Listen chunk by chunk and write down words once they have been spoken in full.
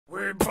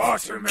Every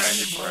bottom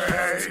and your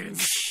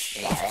brains.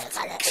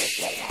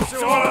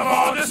 So all of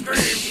all the scream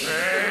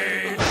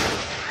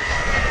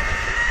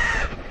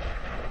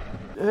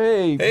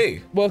pain.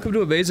 Hey, welcome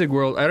to Amazing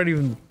World. I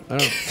don't.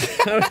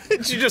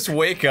 Did you just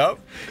wake up?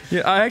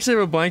 Yeah, I actually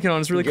have a blanket on.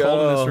 It's really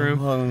cold in this room.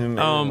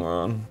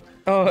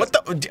 What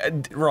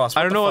the Ross?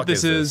 What I don't the know fuck what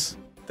this is.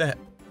 That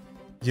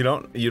you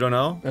don't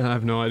know? I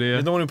have no idea.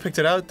 You're the one who picked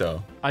it out,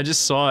 though. I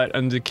just saw it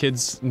under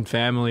kids and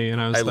family,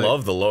 and I was like, I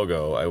love the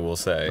logo. I will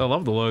say. I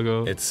love the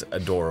logo. It's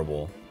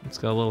adorable. It's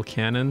got a little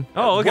cannon.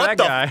 Oh, look at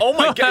that guy. Oh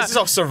my god, is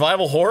this a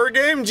survival horror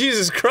game?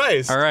 Jesus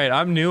Christ. All right,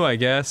 I'm new, I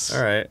guess.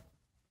 All right.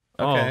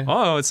 Okay.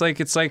 Oh, it's like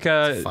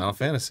Final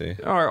Fantasy.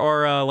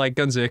 Or like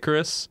Guns of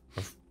Icarus.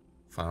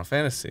 Final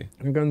Fantasy.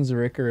 Guns of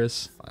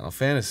Icarus. Final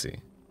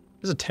Fantasy.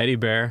 There's a teddy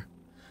bear.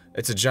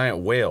 It's a giant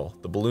whale.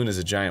 The balloon is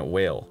a giant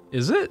whale.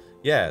 Is it?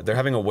 Yeah, they're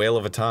having a whale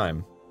of a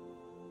time.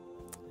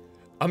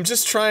 I'm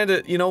just trying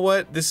to, you know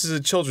what? This is a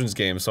children's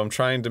game, so I'm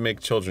trying to make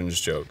children's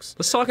jokes.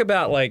 Let's talk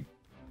about, like,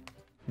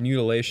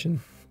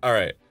 mutilation.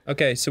 Alright.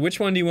 Okay, so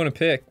which one do you want to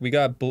pick? We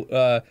got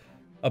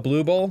a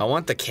blue bowl. I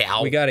want the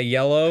cow. We got a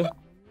yellow.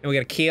 And we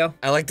got a cow.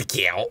 I like the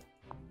cow.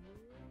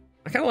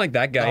 I kind of like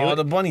that guy. Oh,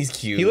 the bunny's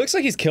cute. He looks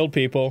like he's killed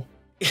people.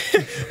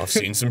 I've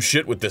seen some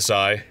shit with this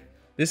eye.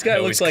 This guy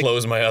looks like- I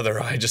always close my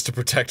other eye just to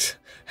protect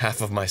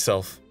half of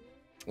myself.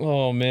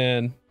 Oh,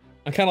 man.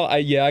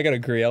 Yeah, I gotta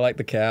agree. I like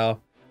the cow.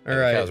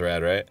 Alright. The cow's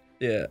rad, right?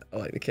 Yeah, I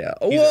like the cow.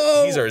 Oh,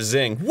 whoa! He's our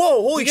zing.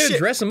 Whoa, holy shit! You gotta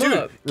dress him dude,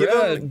 up.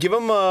 Give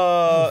him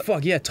Oh,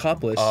 fuck, yeah,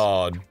 topless.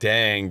 Oh,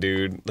 dang,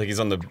 dude. Like he's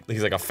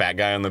like a fat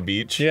guy on the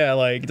beach. Yeah,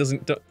 like,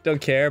 don't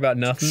care about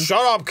nothing.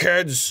 Shut up,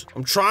 kids!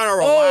 I'm trying to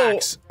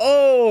relax.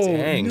 Oh,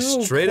 dang,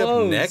 no straight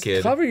clothes. up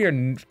naked. Cover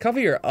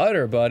your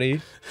udder,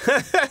 buddy.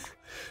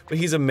 But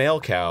he's a male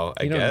cow,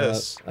 I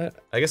guess.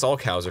 I guess all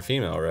cows are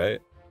female,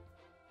 right?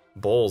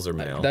 Bulls are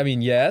male. I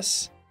mean,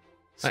 yes.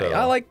 So,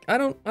 I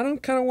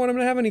don't kind of want him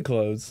to have any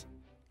clothes.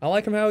 I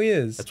like him how he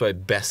is. That's why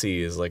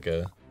Bessie is like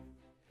a.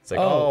 It's like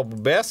oh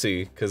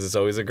Bessie, because it's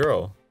always a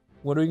girl.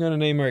 What are we gonna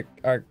name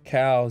our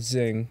cow?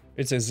 Zing.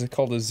 It's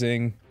called a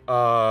zing.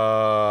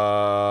 Amay.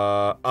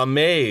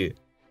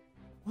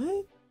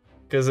 What?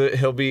 Because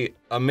he'll be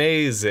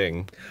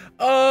amazing.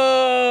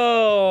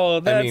 Oh,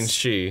 that's I mean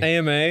she.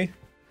 AMA.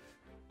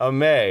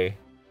 Amay.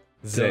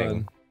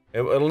 Zing.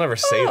 It'll never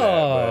say that,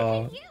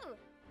 but. You!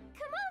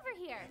 Come over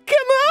here!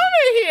 Come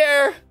over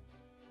here!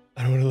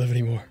 I don't want to live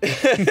anymore.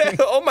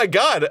 Oh my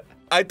god!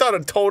 I thought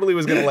it totally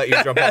was gonna let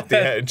you jump off the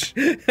edge.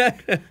 Come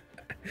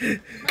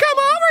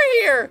over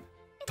here!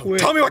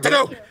 Tell me what to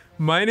do!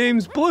 My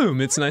name's Bloom.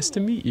 It's nice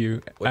to meet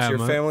you. What's your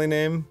family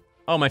name?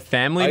 Oh, my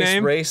family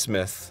name? Ray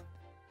Smith.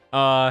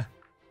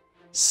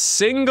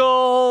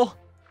 Single.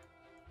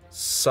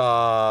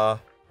 Saw.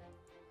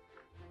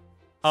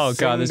 Oh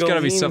god, there's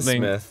gotta be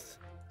Smith.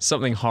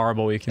 something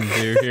horrible we can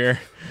do here.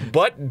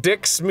 Butt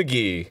Dix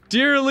McGee.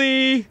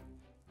 Dearly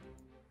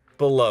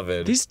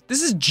beloved. This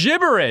is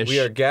gibberish. We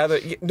are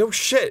gathered. No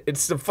shit,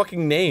 it's the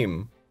fucking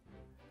name.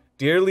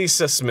 Dear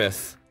Lisa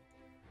Smith.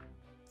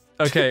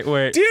 Okay,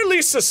 wait. Dear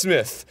Lisa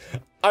Smith,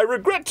 I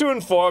regret to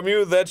inform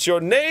you that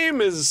your name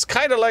is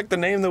kind of like the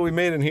name that we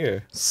made in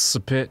here.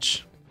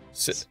 Sapitch.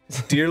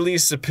 Dear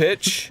Lisa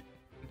Pitch.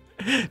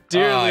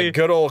 Dearly.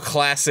 Good old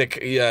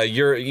classic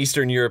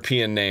Eastern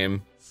European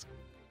name.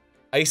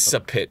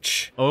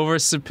 Isapitch. Over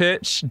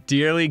Sapitch.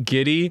 Dearly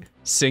giddy.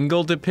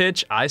 Single to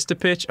pitch. Ice to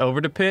pitch. Over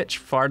to pitch.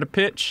 Far to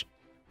pitch.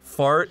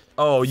 Fart?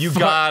 Oh, you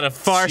gotta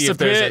farce see a if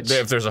there's pitch.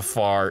 if there's a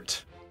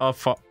fart. Oh.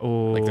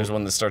 Like there's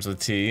one that starts with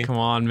T. Come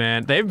on,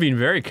 man. They've been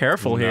very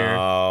careful here.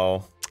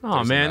 No.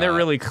 Oh man, they're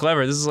really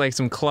clever. This is like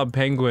some Club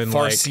Penguin.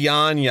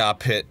 Farsianya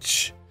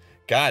pitch.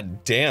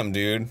 God damn,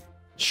 dude.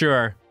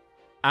 Sure.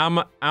 I'm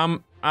a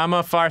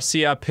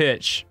Farsia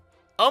pitch.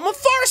 I'm a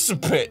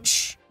farsa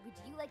pitch.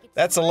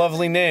 That's a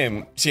lovely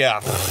name. Yeah,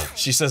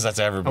 she says that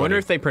to everybody. I wonder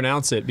if they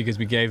pronounce it because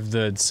we gave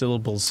the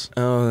syllables.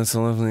 Oh, that's a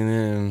lovely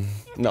name.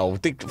 No,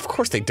 of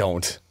course they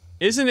don't.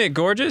 Isn't it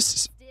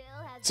gorgeous?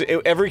 So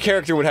every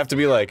character would have to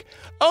be like,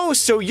 oh,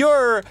 so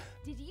you're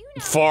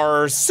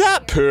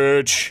farsa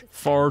pitch.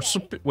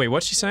 Wait,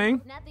 what's she saying?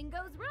 Nothing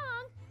goes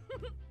wrong.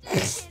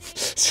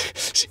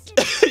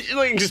 You're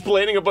like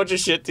explaining a bunch of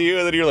shit to you,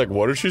 and then you're like,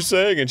 "What is she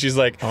saying?" And she's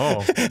like,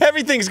 "Oh,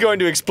 everything's going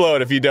to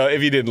explode if you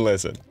didn't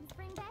listen."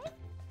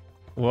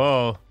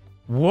 Whoa,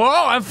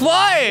 whoa! I'm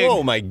flying!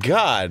 Oh my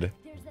god!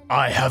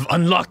 I have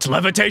unlocked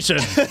levitation.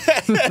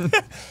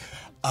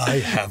 I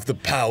have the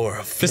power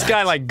of flight. This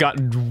guy like got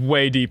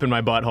way deep in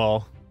my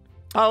butthole.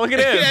 Oh, look at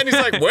him! And he's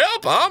like, "Well,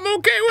 I'm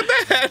okay with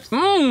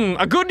that."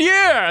 A good year,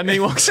 and then he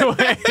walks away.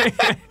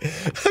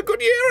 A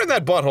good year in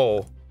that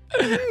butthole.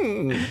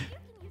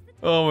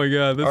 Oh my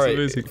god, that's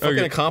amazing. Fucking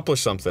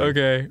accomplish something.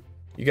 Okay.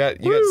 You got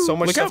so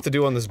much stuff to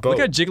do on this boat. Look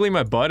how jiggly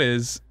my butt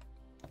is.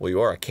 Well,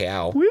 you are a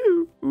cow.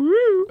 Woo,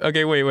 woo.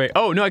 Okay, wait.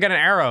 Oh no, I got an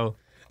arrow.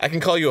 I can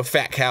call you a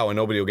fat cow and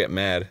nobody will get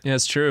mad. Yeah,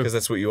 it's true. Because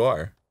that's what you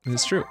are.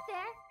 It's true. Out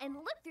there and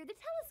look through the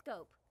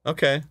telescope.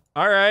 Okay.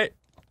 All right.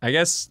 I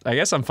guess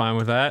I'm fine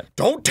with that.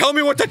 Don't tell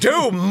me what to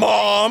do,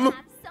 Mom. Have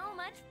so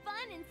much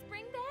fun in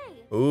Spring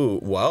Bay. Ooh,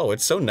 wow,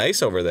 it's so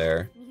nice over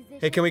there.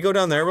 Hey, can we go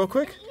down there real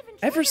quick?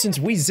 Ever since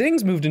we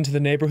Zings moved into the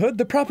neighborhood,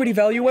 the property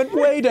value went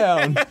way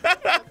down.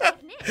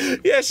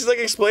 Yeah, she's like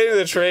explaining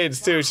the trades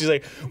too. She's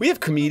like, we have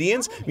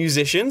comedians,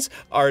 musicians,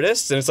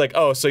 artists, and it's like,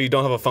 oh, so you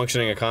don't have a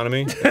functioning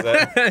economy?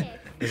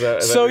 Is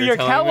that So what you're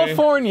telling me?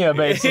 California,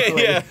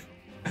 basically. Yeah.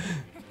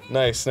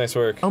 Nice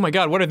work. Oh my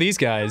god, what are these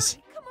guys?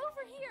 Come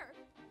over here.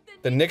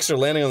 The Knicks are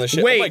landing on the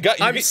ship. Wait, oh my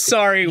god, I'm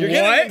sorry, you're what?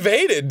 getting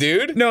invaded,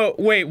 dude. No,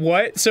 wait,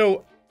 what?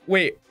 So,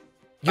 wait.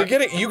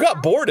 You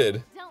got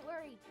boarded. Don't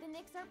worry, the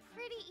Knicks are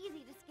pretty easy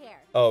to scare.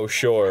 Oh,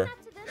 sure.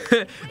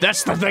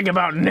 That's the thing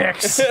about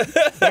Knicks.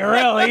 They're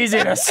real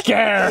easy to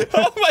scare.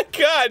 Oh my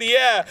god,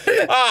 yeah.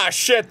 Ah,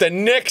 shit, the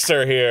Knicks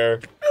are here.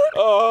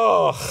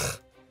 Oh,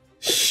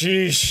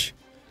 sheesh.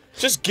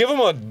 Just give them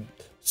a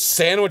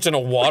sandwich and a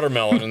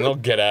watermelon and they'll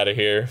get out of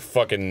here.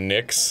 Fucking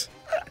Knicks.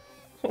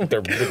 With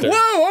their Whoa,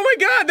 oh my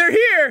god, they're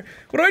here.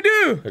 What do I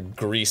do? their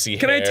greasy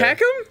Can I hair attack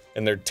them?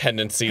 and their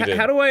tendency to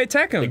How do I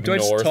attack them? Do I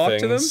just ignore talk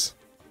to them? things.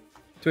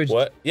 Do I just...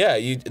 What? Yeah,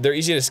 they're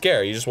easy to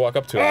scare. You just walk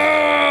up to them.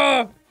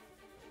 Ah!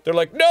 They're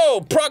like,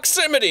 no,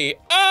 proximity!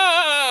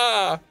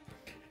 Ah!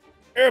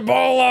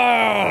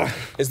 Ebola!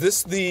 Is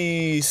this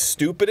the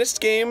stupidest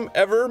game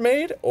ever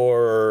made,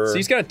 or? So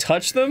he's gotta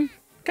touch them?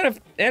 What kind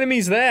of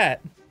enemy's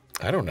that?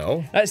 I don't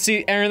know.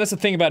 See, Aaron, that's the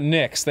thing about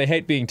Knicks. They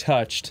hate being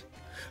touched.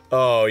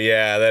 Oh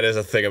yeah, that is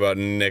a thing about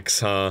Knicks,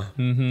 huh?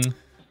 Mm-hmm.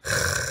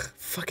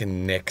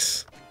 Fucking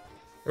Knicks.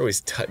 They're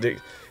always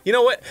you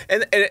know what?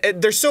 And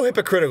they're so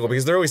hypocritical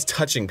because they're always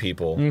touching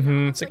people.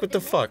 Mm-hmm. It's like, what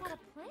the fuck? Had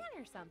a plan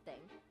or something.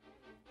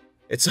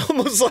 It's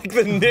almost like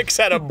the Knicks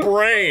had a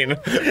brain.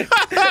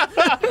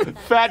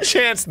 Fat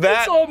chance that.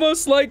 It's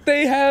almost like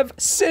they have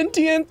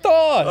sentient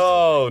thought.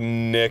 Oh,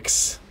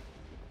 Knicks.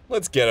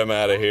 Let's get them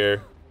out of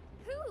here.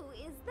 Who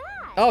is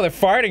that? Oh, they're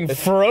farting Ooh,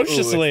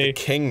 ferociously. it's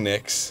the King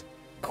Knicks.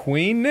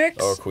 Queen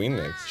Knicks? Or Queen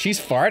Knicks. She's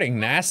farting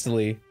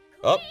nastily.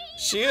 Oh,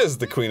 she is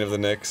the queen of the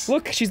Knicks.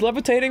 Look, she's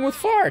levitating with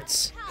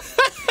farts.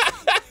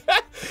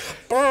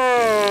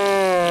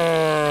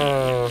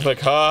 Like,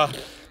 huh?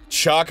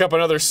 Chalk up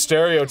another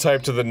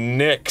stereotype to the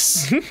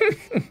Knicks. Every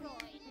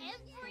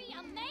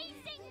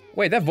amazing.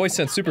 Wait, that voice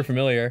sounds super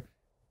familiar.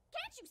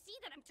 Can't you see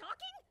that I'm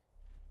talking?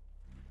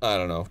 I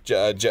don't know.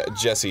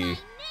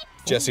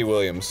 Jesse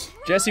Williams.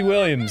 Jesse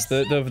Williams,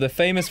 the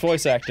famous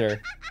voice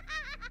actor.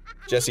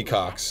 Jesse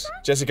Cox.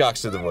 Jesse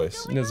Cox did the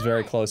voice. That's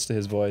very close to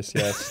his voice,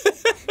 yes.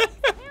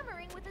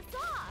 Hammering with a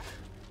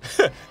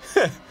saw.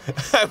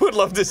 I would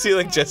love to see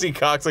like Jesse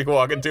Cox like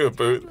walk into a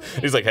booth.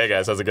 He's like, "Hey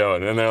guys, how's it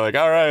going?" And they're like,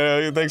 "All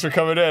right, thanks for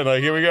coming in.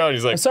 Like, here we go." And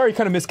he's like, I'm sorry,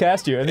 kind of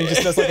miscast you. And he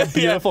just does like a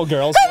beautiful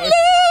girl's voice.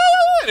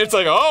 and it's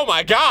like, "Oh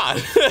my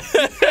god!"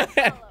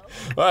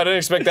 Well, I didn't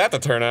expect that to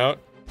turn out.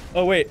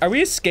 Oh wait, are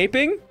we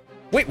escaping?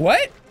 Wait,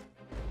 what?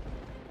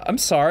 I'm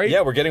sorry.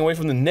 Yeah, we're getting away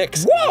from the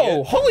Knicks.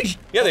 Whoa! Holy sh-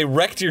 Yeah, they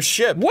wrecked your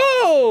ship.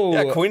 Whoa!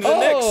 Yeah, Queen of the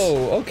Knicks.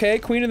 Oh, okay,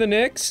 Queen of the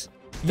Knicks.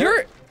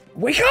 You're-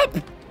 Wake up!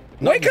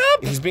 Wake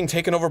up! He's being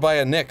taken over by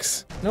a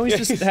Knicks. No, he's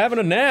just having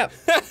a nap.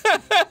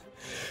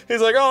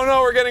 He's like, "Oh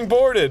no, we're getting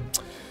boarded."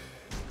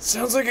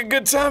 Sounds like a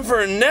good time for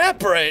a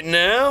nap right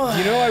now.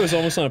 You know, I was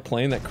almost on a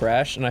plane that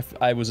crashed and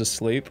I was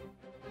asleep.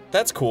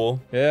 That's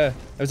cool. Yeah,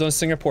 I was on a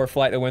Singapore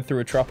flight that went through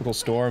a tropical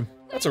storm.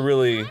 That's a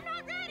really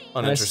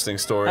uninteresting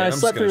story. And I I'm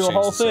just slept gonna through the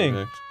change whole thing.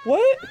 subject.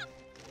 What?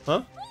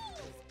 Huh?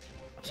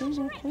 I was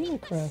on a plane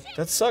that crashed.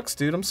 That sucks,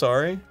 dude. I'm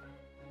sorry.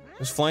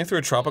 Just flying through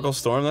a tropical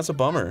storm, that's a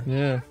bummer.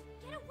 Yeah.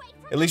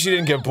 At least you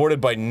didn't get boarded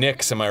by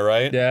Knicks, am I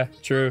right? Yeah,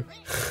 true.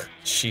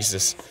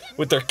 Jesus.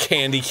 With their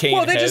candy cane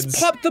Well, they heads.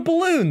 just popped the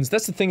balloons.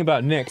 That's the thing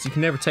about Knicks. You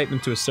can never take them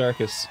to a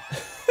circus.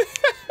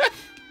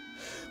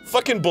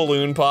 Fucking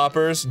balloon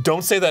poppers.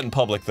 Don't say that in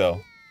public,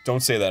 though.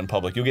 Don't say that in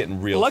public. You'll get in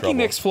real Lucky trouble.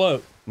 Knicks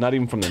float. Not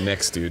even from the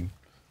Knicks, dude.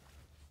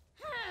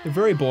 They're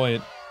very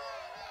buoyant.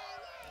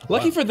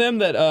 Lucky for them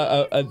that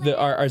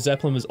our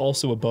Zeppelin was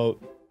also a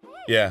boat.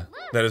 Yeah,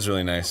 that is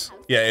really nice.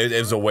 Yeah, it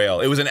was a whale.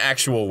 It was an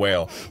actual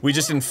whale. We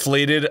just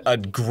inflated a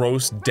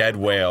gross dead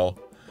whale,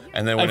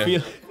 and then when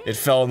it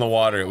fell in the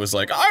water, it was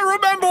like, I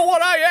remember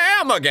what I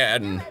am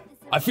again!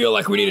 I feel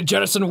like we need to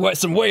jettison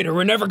some weight or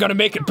we're never gonna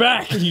make it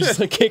back! And you just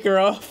like kick her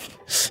off.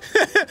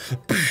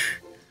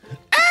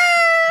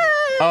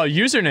 Oh,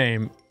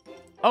 username.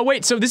 Oh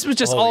wait, so this was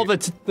just all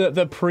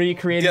the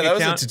pre-created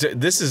account? Yeah,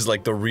 this is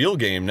like the real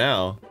game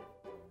now.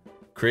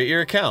 Create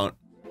your account.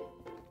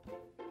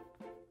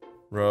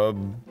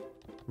 Rub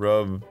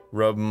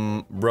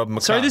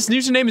McCoy. Sorry, this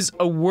username is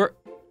a word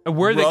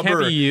that can't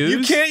be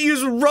used? You can't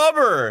use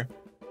rubber!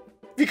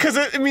 Because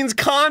it means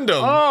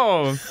condom.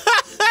 Oh.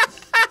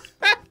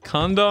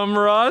 Condom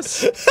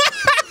Ross? Are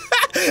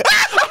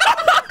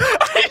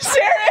you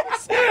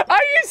serious? Are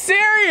you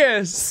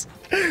serious?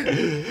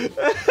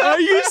 Are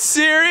you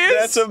serious?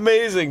 That's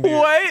amazing, dude.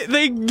 What?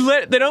 They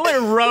don't let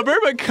rubber,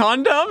 but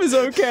condom is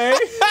okay?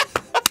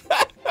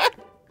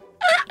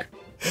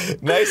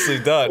 Nicely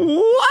done.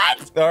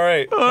 What? All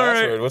right. All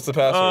Password. right. What's the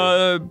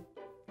password?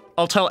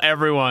 I'll tell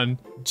everyone.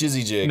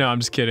 Jizzy jig. No, I'm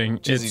just kidding.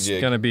 Jizzy It's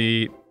jig. gonna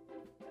be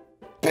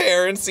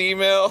Parents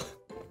email.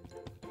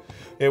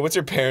 Yeah, what's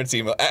your parents'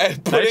 email?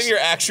 Put in your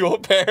actual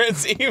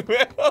parents'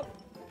 email.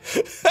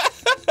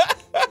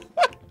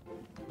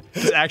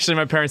 It's actually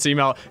my parents'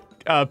 email.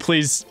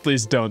 Please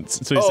don't.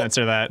 Please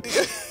censor that.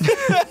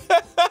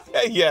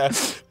 Yeah,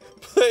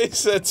 please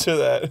censor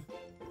that.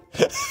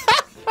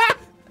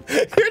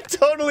 You're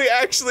totally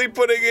actually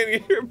putting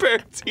in your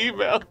parents'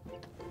 email.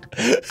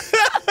 You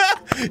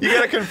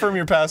gotta confirm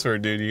your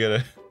password, dude. You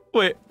gotta.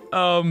 Wait.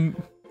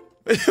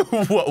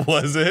 What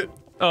was it?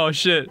 Oh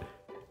shit.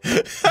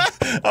 Oh,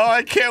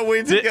 I can't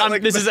wait to get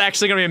like. This is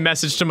actually gonna be a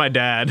message to my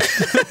dad.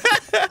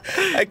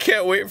 I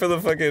can't wait for the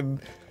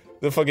fucking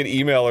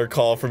email or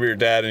call from your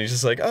dad, and he's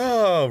just like,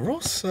 "Oh,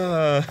 Ross,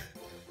 I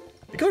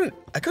got an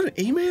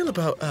email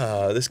about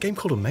this game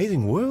called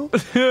Amazing World.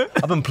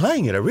 I've been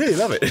playing it. I really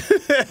love it.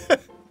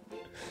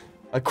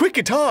 I quit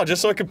guitar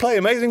just so I could play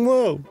Amazing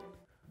World.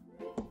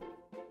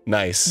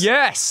 Nice.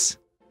 Yes.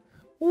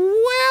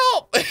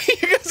 Well,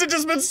 you guys have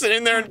just been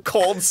sitting there in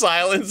cold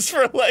silence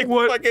for like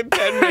fucking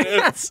 10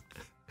 minutes.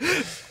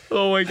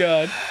 Oh my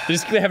god.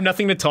 They have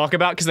nothing to talk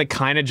about because they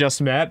kind of just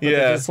met, but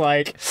they're just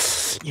like,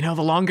 you know,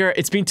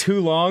 it's been too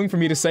long for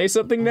me to say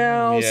something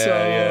now, Yeah, so...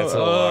 yeah, it's a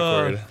little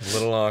awkward. A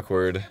little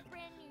awkward.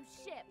 Brand new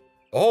ship.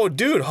 Oh,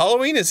 dude,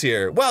 Halloween is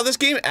here. Wow, this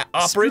game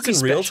operates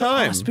in real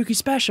time. Oh, spooky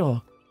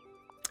special.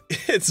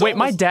 Wait,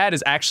 my dad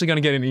is actually gonna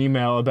get an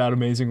email about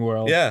Amazing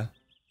World. Yeah.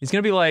 He's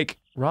gonna be like,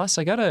 Ross,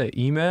 I got an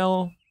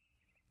email.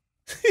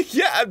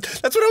 Yeah,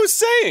 that's what I was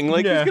saying.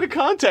 Like, he's gonna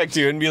contact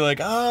you and be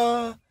like,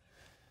 I've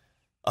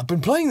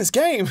been playing this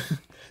game.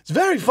 It's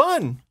very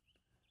fun.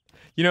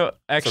 You know,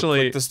 actually...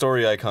 So click the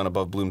story icon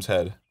above Bloom's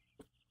head.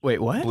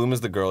 Wait, what? Bloom is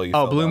the girl you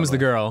Oh, fell Bloom down is the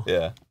with. girl.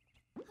 Yeah.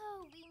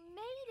 Oh, we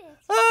made it.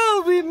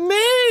 Oh, we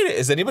made it!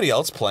 Is anybody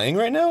else playing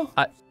right now?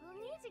 We'll need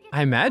to get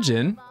I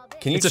imagine.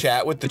 Can you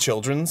chat with the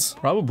children's?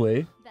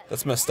 Probably.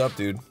 That's messed up,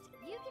 dude. You can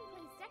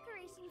place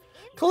decorations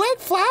in.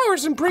 Collect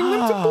flowers and bring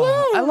them to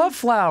Bloom! I love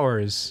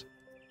flowers.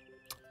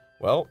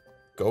 Well,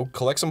 go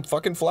collect some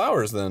fucking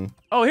flowers then.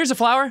 Oh, here's a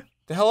flower.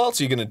 The hell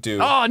else are you gonna do?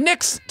 Oh,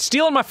 Nick's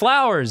stealing my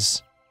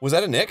flowers. Was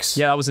that a Nyx?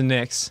 Yeah, that was a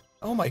Nyx.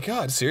 Oh my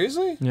god,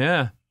 seriously?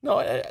 Yeah. No,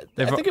 I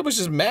think it was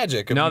just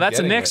magic. of No, you that's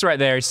a getting Nyx it. right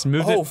there.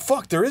 Smooth Oh it.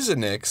 fuck, there is a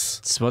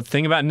Nyx. That's what the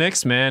thing about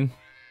Nyx, man.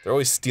 They're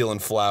always stealing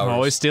flowers.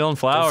 Always stealing Don't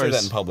flowers. say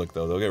that in public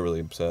though. They'll get really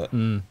upset.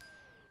 Mm.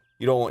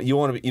 You don't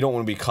want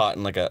to be caught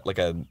in like a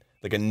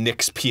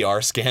Nyx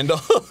PR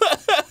scandal.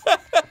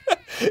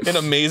 In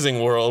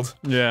Amazing World.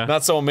 Yeah.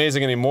 Not so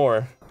amazing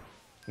anymore.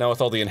 Now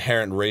with all the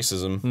inherent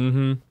racism.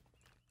 Mm-hmm.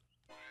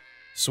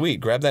 Sweet,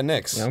 grab that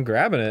Nyx. Yeah, I'm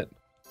grabbing it.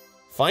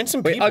 Find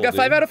some Wait, people. I got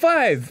 5 out of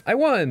 5. I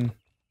won.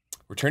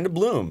 Return to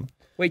Bloom.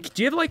 Wait,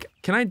 do you have like?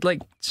 Can I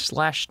like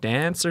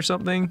 /dance or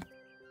something?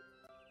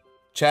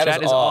 Chat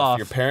Chat is is off. off.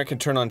 Your parent can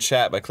turn on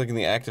chat by clicking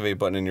the activate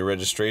button in your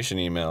registration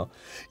email.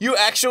 You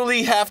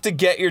actually have to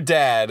get your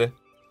dad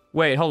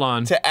Wait, hold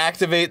on. to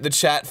activate the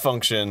chat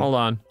function.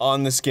 Hold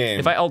on. This game.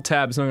 If I alt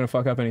tab, it's not gonna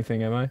fuck up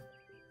anything, am I?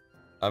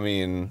 I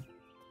mean,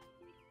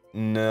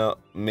 no,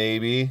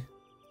 maybe.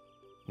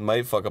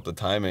 Might fuck up the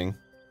timing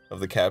of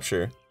the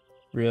capture.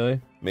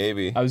 Really?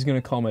 Maybe. I was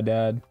gonna call my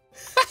dad.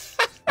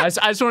 I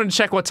just wanted to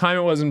check what time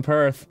it was in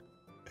Perth.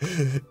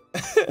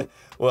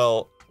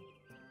 Well,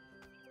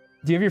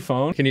 Do you have your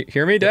phone? Can you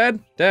hear me, Dad?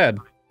 Dad?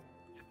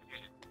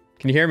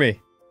 Can you hear me?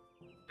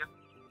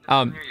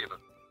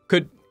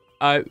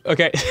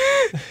 Okay.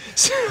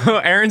 So,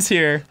 Aaron's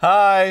here.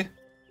 hi.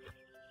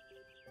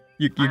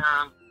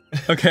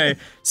 Okay,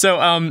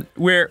 so,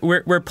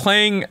 we're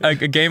playing a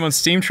game on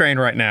Steam Train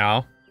right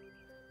now.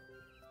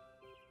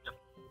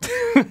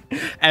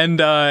 And,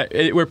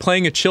 we're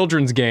playing a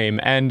children's game,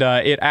 and,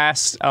 it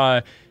asked,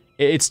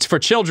 it's for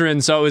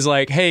children, so it was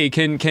like, hey,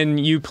 can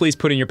you please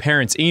put in your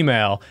parents'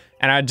 email?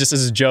 And I just,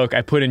 as a joke,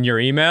 I put in your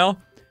email.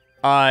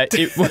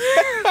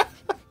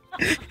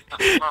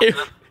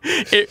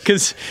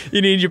 Because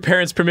you need your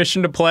parents'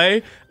 permission to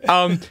play.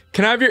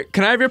 Can I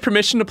have your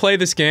permission to play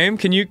this game?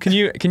 Can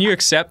you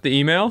accept the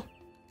email?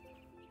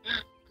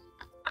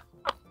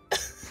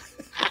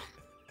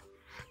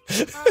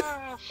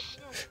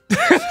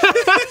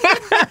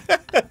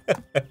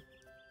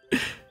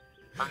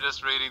 I'm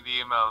just reading the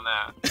email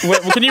now.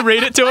 Can you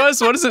read it to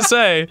us? What does it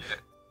say? It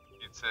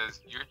says,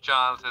 your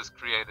child has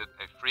created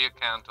a free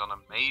account on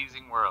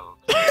Amazing World,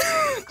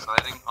 an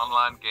exciting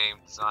online game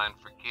designed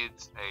for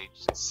kids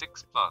aged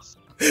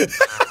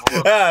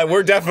 6+.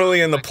 We're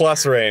definitely in the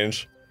plus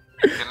range.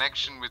 In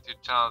connection with your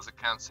child's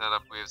account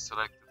setup, we have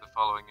selected the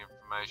following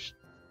information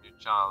from your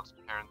child's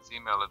parent's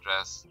email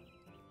address.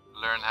 To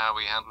learn how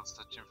we handle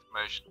such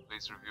information,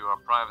 please review our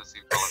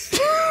privacy policy.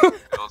 We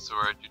also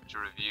urge you to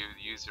review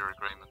the user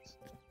agreements.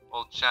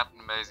 All chat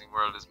in Amazing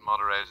World is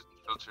moderated and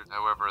filtered.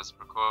 However, as a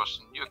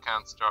precaution, new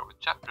accounts start with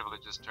chat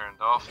privileges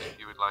turned off if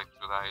you would like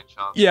to allow your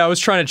child. Yeah, I was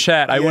trying to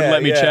chat. I wouldn't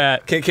let me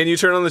chat. Can you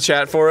turn on the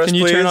chat for us, Can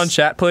you please? turn on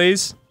chat,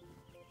 please?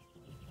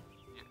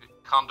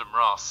 Condom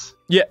Ross.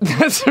 Yeah,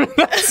 that's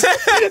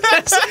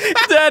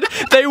Dad,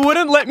 they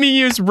wouldn't let me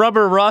use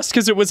rubber Ross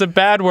because it was a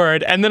bad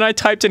word, and then I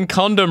typed in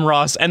condom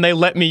Ross, and they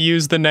let me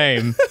use the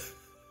name.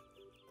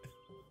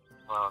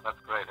 Well, that's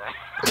great, eh?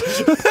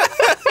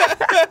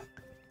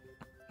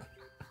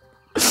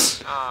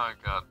 Oh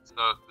god. So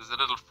there's a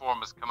little form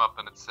has come up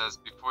and it says,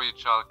 before your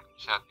child can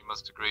chat, you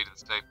must agree to the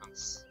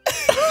statements.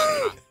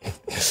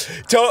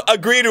 etc." Don't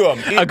agree to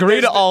them.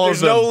 Agree to all of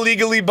them. There's no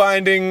legally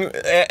binding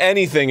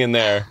anything in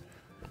there.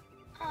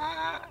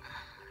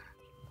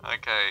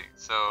 Okay,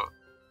 so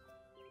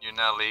you're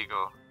now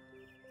legal.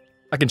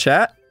 I can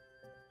chat?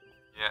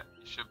 Yeah,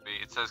 you should be.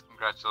 It says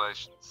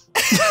congratulations.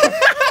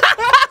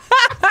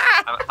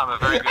 I'm a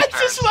very good parent.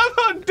 Just love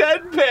how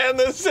deadpan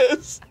this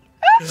is.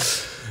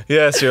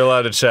 Yes, you're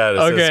allowed to chat. It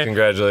says Okay.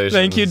 congratulations.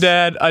 Thank you,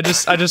 Dad. I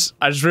just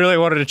really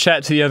wanted to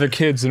chat to the other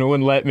kids and it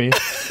wouldn't let me.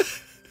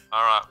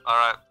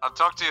 Alright. I'll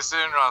talk to you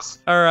soon, Ross.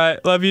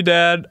 Alright, love you,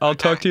 Dad. I'll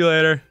talk to you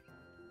later.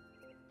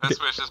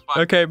 Best wishes.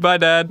 Bye. Okay, bye,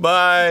 Dad.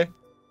 Bye.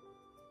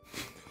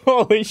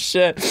 Holy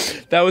shit.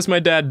 That was my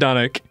dad,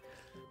 Dunnock.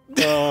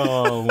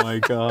 Oh my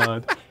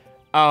god.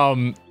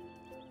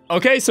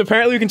 Okay, so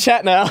apparently we can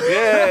chat now.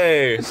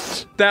 Yay.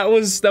 That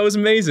was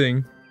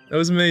amazing. That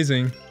was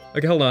amazing.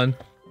 Okay, hold on.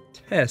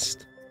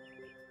 Test.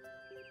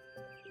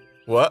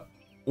 What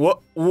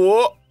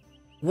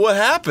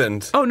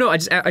happened? Oh no, I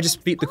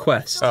just beat the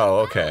quest. Oh,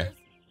 okay.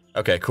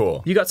 Okay,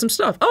 cool. You got some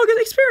stuff. Oh,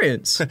 good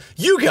experience.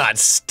 You got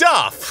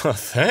stuff! Do I have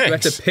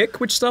Thanks. to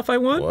pick which stuff I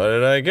want? What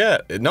did I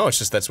get? No, it's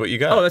just that's what you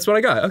got. Oh, that's what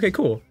I got. Okay,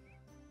 cool.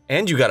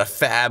 And you got a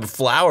fab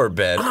flower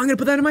bed. Oh, I'm gonna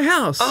put that in my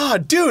house. Ah,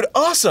 dude,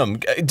 awesome!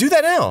 Do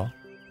that now.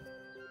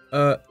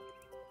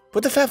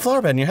 Put the fab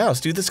flower bed in your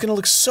house, dude. That's gonna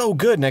look so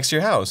good next to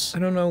your house. I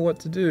don't know what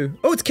to do.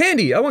 Oh, it's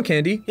candy. I want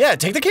candy. Yeah,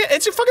 take the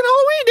It's your fucking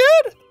Halloween,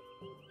 dude!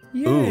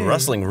 Yay. Ooh,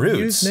 rustling roots.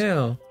 Use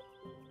now.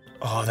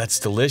 Oh, that's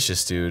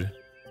delicious, dude.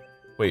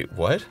 Wait,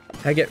 what?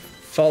 I get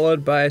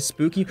followed by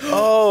spooky.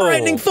 Oh!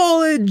 Lightning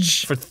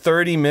foliage. For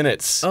 30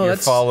 minutes, Oh, you're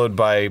that's- followed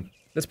by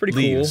That's pretty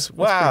leaves.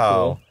 cool. That's pretty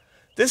Wow. cool.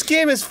 This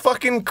game is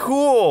fucking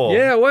cool.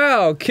 Yeah,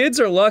 wow. Kids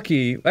are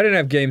lucky. I didn't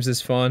have games this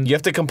fun. You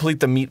have to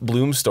complete the Meet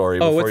Bloom story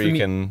Oh, before what's you the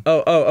can.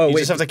 Oh, You wait.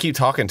 just have to keep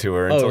talking to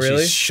her until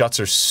really? she shuts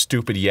her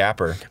stupid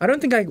yapper. I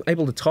don't think I'm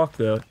able to talk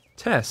though.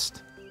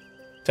 Test.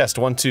 Test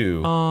 1,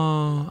 2.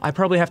 I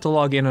probably have to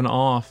log in and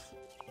off.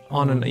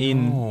 On and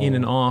in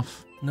and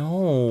off.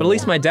 No. But at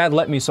least my dad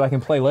let me so I can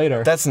play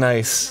later. That's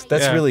nice.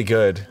 That's Yeah. really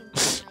good.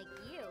 Like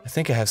you. I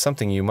think I have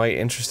something you might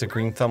interest a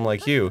green thumb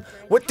like you.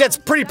 What? That's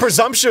pretty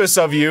presumptuous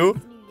of you.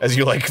 As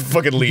you like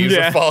fucking leaves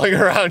Yeah. are falling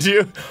around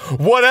you.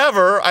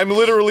 Whatever. I'm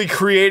literally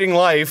creating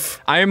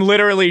life. I am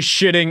literally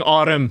shitting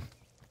autumn.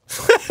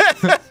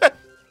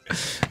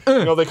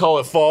 You know they call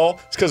it fall?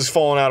 It's because it's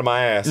falling out of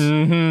my ass.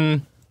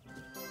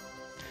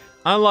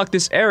 Unlock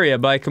this area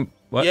by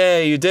what?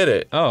 Yay, you did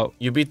it. Oh.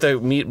 You beat the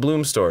Meet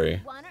Bloom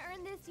story. Wanna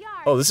earn this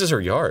yard? Oh, this is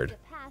her yard.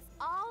 Pass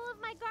all of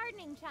my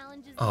gardening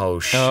challenges. Oh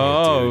shit,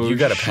 Oh, dude. You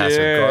gotta pass her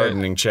shit.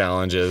 gardening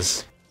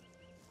challenges.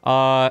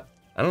 Uh, I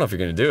don't know if you're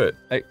gonna do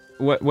it.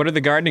 what are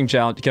the gardening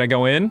challenges? Can I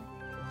go in?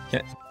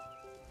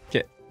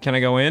 Can I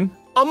go in?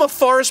 I'm a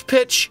forest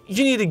pitch.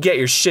 You need to get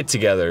your shit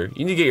together.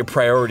 You need to get your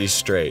priorities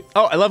straight.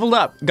 Oh, I leveled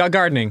up. Got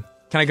gardening.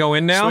 Can I go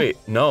in now? Sweet.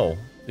 No.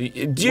 Do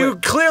you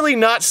clearly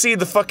not see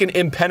the fucking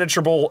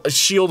impenetrable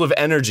shield of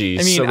energy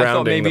I mean, surrounding I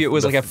thought maybe the- it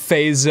was the like a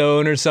phase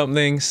zone or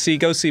something.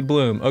 Go see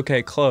Bloom.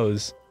 Okay,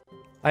 close.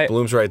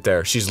 Bloom's right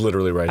there. She's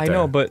literally right I there.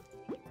 know, but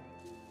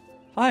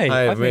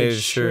hi. I've made made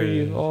sure sure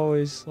you've you-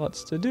 always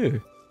lots to do.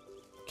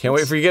 Can't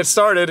wait for you to get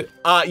started.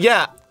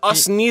 Yeah,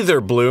 us neither,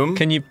 Bloom.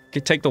 Can you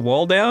take the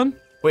wall down?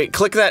 Wait,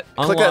 click that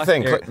Unlock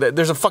thing. air-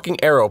 There's a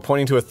fucking arrow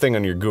pointing to a thing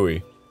on your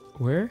GUI.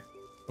 Where?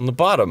 On the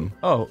bottom.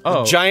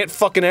 Oh. Giant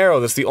fucking arrow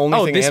that's the only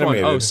thing This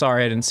animated. one. Oh,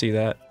 sorry, I didn't see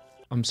that.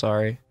 I'm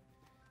sorry.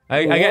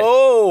 I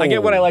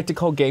get what I like to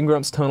call Game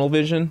Grumps tunnel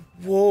vision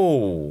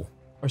Whoa.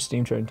 or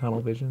Steam Train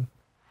tunnel vision.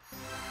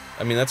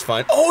 I mean, that's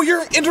fine. Oh,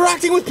 you're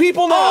interacting with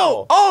people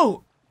now!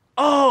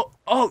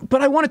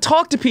 But I want to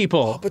talk to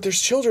people. But there's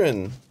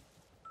children.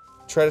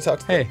 Try to talk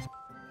to Hey, them.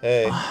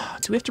 Hey.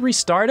 do we have to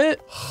restart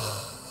it?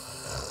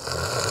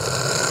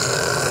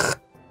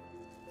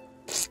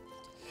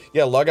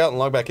 Yeah, log out and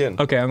log back in.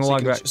 Okay, I'm gonna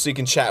log back. So you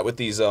can chat with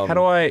these, How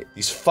do I?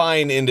 these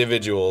fine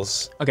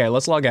individuals. Okay,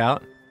 let's log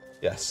out.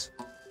 Yes.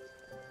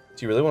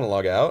 Do you really want to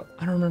log out?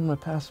 I don't remember my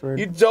password.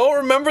 You don't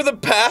remember the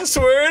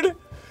password?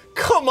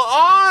 Come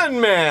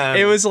on, man!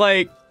 It was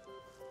like.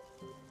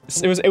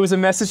 It was a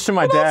message to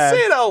my Don't dad. say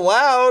it out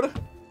loud!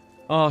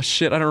 Oh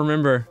shit, I don't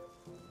remember.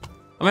 I'm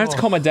gonna have to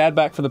call my dad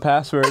back for the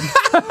password.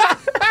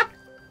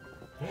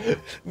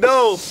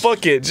 No,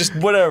 fuck it. Just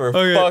whatever.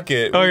 Okay. Fuck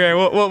it. Okay,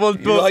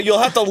 well. You'll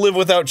have to live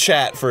without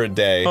chat for a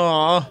day.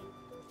 Aw. Follow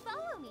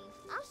me.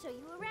 I'll show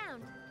you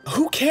around.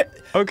 Who cares?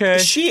 Okay.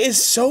 She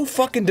is so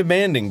fucking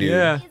demanding, dude.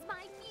 Yeah. Is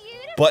my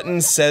beautiful. Button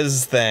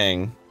says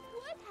thing.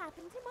 What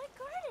happened to my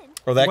garden?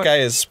 Oh, that What? guy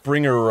is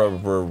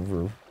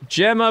Springer.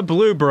 Gemma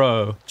Blue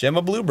Bro.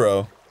 Gemma Blue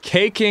Bro.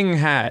 Caking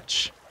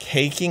Hatch.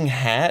 Caking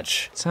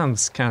Hatch.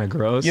 Sounds kind of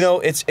gross. You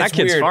know, it's that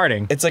kid's weird.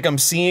 farting. It's like I'm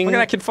seeing. Look at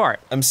that kid fart.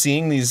 I'm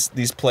seeing these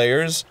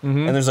players,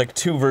 and there's like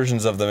two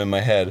versions of them in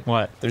my head.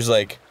 What? There's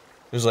like,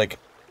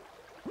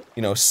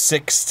 you know,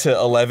 6 to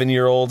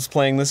 11-year-olds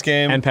playing this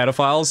game, And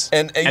pedophiles.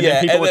 and then yeah,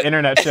 people and with then-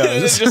 internet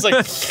and it's shows. just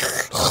like,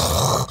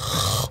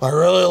 I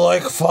really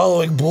like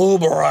following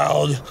Bloom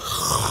around.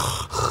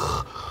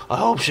 I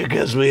hope she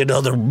gives me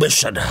another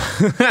mission.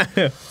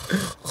 I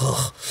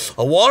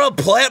want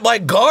to plant my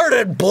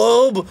garden,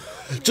 Bloom.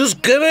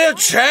 Just give me a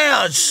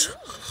chance.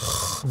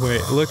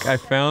 Wait, look, I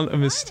found a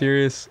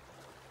mysterious...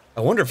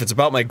 I wonder if it's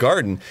about my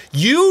garden.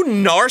 You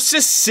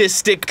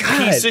narcissistic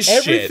piece of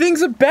shit.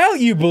 Everything's about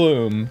you,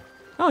 Bloom.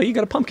 Oh, you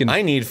got a pumpkin.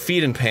 I need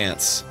feet and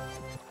pants.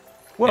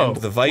 Whoa, And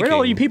the Viking where did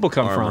all you people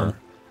come armor. from?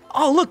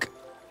 Oh, look,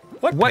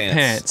 What wet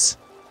pants?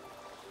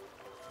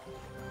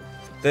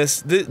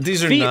 pants.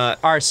 These are Feet not.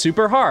 are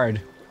super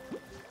hard.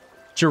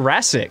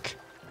 Jurassic.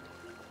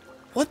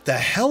 What the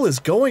hell is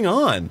going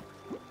on?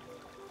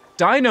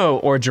 Dino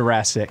or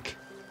Jurassic?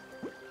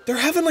 They're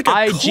having like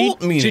a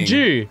cult meeting.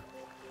 IGG.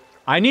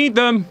 I need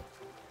them.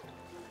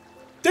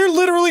 They're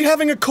literally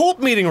having a cult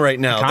meeting right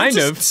now. Kind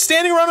They're of. just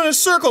standing around in a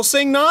circle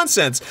saying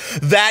nonsense.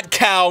 That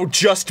cow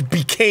just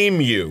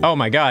became you. Oh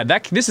my god,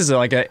 this is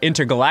like an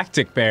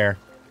intergalactic bear.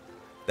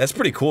 That's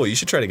pretty cool. You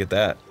should try to get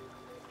that.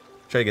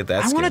 Try to get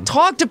that I skin. want to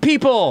talk to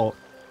people.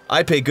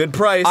 I pay good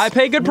price. I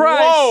pay good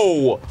price.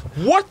 Whoa!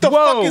 What the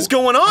fuck is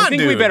going on, I think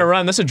dude? we better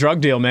run. That's a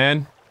drug deal,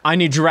 man. I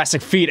need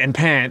Jurassic feet and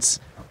pants.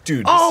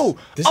 Dude,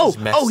 This is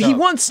messed he up.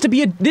 wants to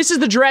be a. This is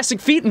the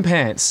Jurassic feet and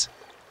pants.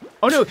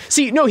 Oh no!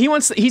 See, no,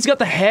 he's got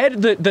the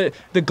head,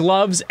 the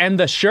gloves, and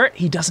the shirt.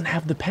 He doesn't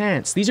have the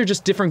pants. These are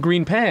just different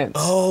green pants.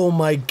 Oh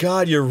my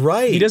god, you're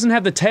right. He doesn't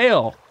have the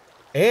tail.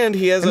 And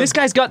he has And this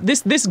guy's got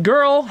this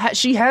girl.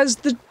 She has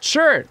the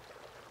shirt.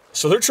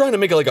 So they're trying to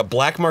make it like a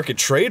black market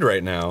trade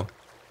right now.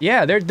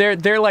 Yeah,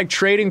 they're like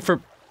trading for.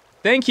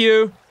 Thank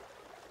you.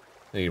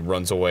 And he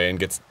runs away and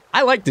gets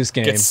I like this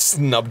game.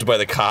 snubbed by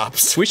the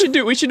cops. We should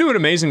do an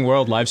Amazing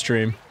World live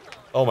stream.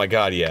 Oh my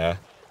god, yeah.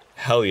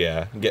 Hell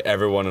yeah. Get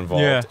everyone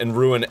involved Yeah. and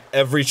ruin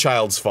every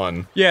child's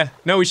fun. Yeah,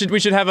 no, we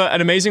should have an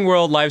Amazing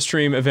World live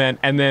stream event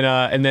and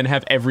then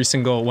have every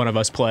single one of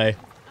us play.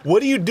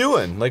 What are you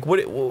doing? Like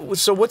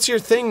so what's your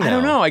thing now? I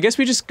don't know. I guess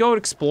we just go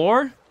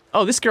explore.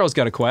 Oh, this girl's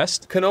got a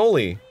quest.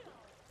 Cannoli.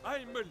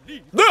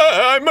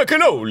 I'm a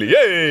cannoli,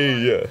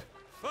 yeah.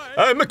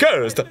 I'm a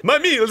cursed. My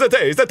meals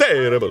taste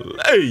terrible.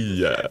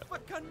 Hey.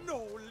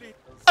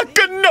 A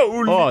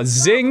cannoli. Oh,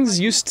 Zings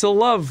used to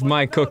love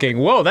my cooking.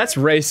 Whoa, that's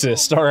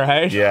racist,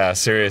 alright? Yeah,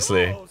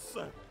 seriously.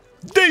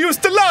 They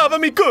used to love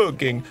me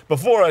cooking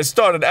before I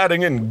started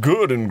adding in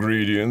good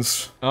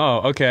ingredients.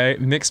 Oh, okay.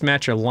 Mix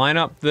matcher. Line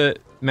up the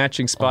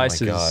matching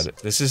spices. Oh my god.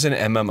 This is an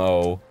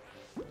MMO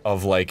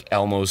of like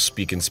Elmo's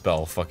speak and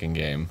spell fucking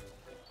game.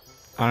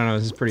 I don't know,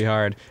 this is pretty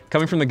hard.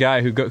 Coming from the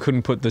guy who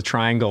couldn't put the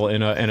triangle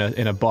in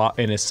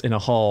a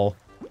hole.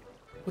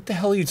 What the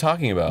hell are you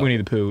talking about? Winnie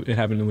the Pooh. It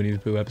happened in the Winnie the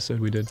Pooh episode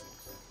we did.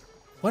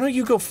 Why don't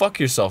you go fuck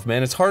yourself,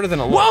 man? It's harder than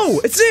it looks. Whoa!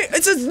 It's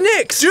a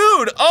Nyx!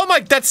 Dude! Oh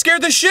my, that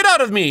scared the shit out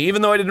of me,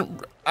 even though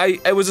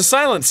it was a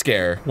silent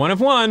scare. One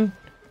of one.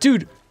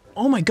 Dude,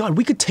 oh my god,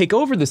 we could take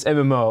over this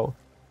MMO.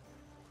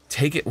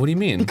 Take it, what do you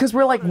mean? Because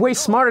we're like way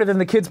smarter than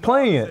the kids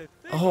playing it.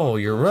 Oh,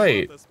 you're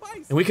right.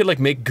 And we could like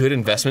make good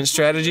investment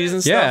strategies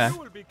and stuff?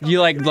 Yeah.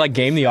 You like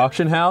game the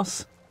auction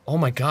house? Oh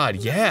my god,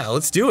 yeah,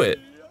 let's do it.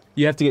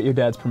 You have to get your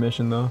dad's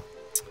permission though.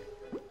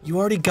 You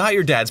already got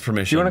your dad's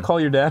permission. Do you want to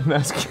call your dad and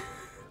ask?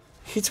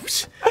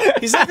 He's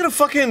not gonna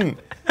fucking.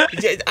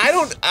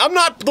 I'm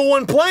not the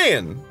one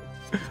playing.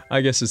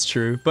 I guess it's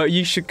true, but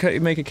you should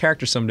make a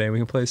character someday and we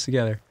can play this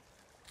together.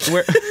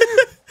 Where?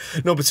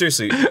 No, but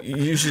seriously,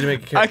 you should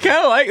make a character. I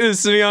kind of like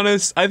this, to be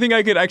honest. I think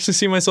I could actually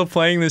see myself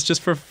playing this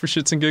just for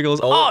shits and giggles.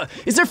 Oh,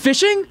 is there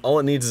fishing? All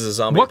it needs is a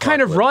zombie. What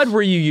kind of rod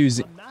were you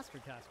using?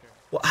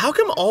 Well, how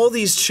come all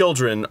these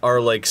children are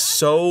like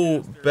so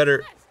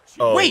better?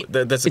 Oh, Wait,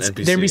 that's an it's,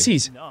 NPC. they're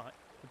NPCs. Not.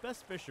 The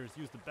best fishers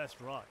use the best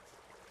rods.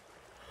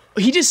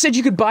 He just said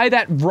you could buy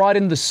that rod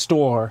in the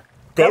store.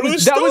 Go that to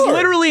was, the That was store.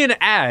 literally an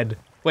ad.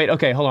 Wait,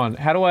 okay, hold on.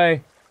 How do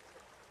I...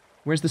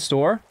 Where's the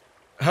store?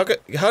 What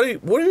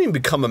do you mean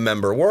become a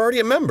member? We're already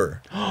a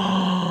member.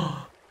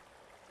 Oh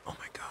my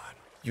god.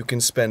 You can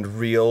spend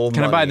real money.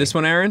 Can I buy this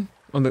one, Arin?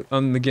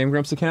 On the Game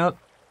Grumps account?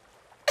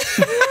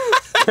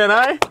 Can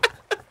I?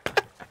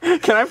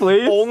 Can I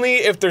please? Only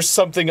if there's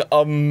something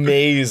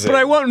amazing. But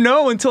I won't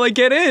know until I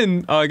get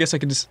in. Oh, I guess I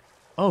could just...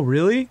 Oh,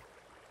 really?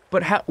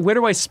 But how? Where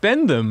do I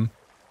spend them?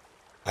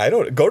 I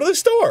don't. Go to the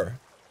store.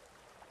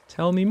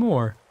 Tell me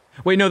more.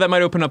 Wait, no, that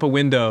might open up a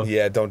window.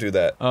 Yeah, don't do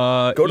that.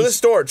 Go to the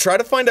store. Try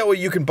to find out what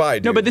you can buy,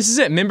 dude. No, but this is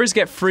it. Members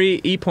get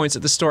free E-points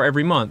at the store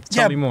every month.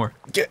 Tell me more.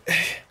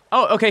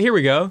 Oh, okay, here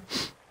we go.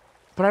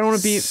 But I don't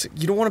want to be...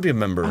 You don't want to be a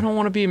member. I don't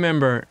want to be a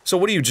member. So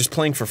what are you, just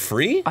playing for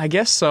free? I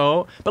guess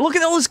so. But look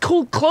at all those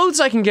cool clothes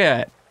I can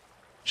get.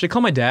 Should I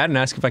call my dad and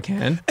ask if I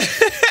can?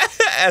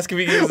 Ask if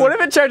you can use What if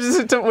it charges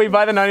it to... We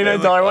buy the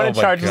 $99 one, it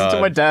charges it to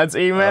my dad's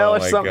email or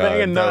something,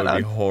 and that would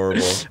be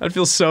horrible. I'd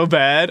feel so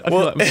bad. I'd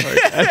feel like, I'm sorry,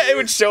 Dad. It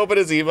would show up in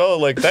his email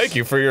like, thank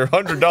you for your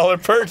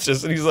 $100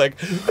 purchase. And he's like,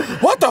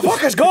 what the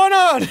fuck is going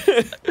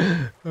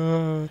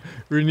on?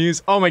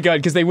 Renews. Oh my god,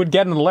 because they would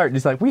get an alert.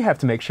 He's like, we have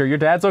to make sure your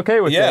dad's okay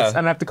with Yeah. this.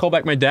 And I have to call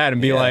back my dad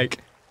and be like,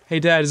 hey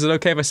dad, is it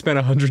okay if I spend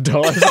 $100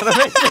 on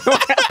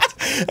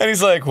a And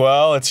he's like,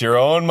 well, it's your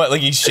own money.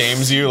 Like, he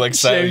shames you. Like,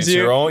 Shames it's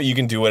you. your own. You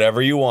can do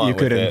whatever you want You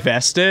could with it.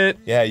 invest it.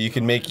 Yeah, you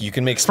can make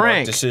smart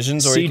Frank,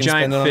 decisions, or sea you can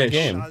spend giant it on a fish.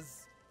 game.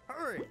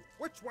 Hurry!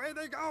 Which way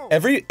they go?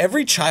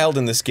 Every child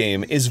in this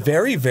game is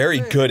very, very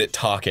good at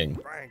talking.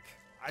 Frank,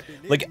 I've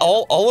been Like,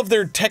 all of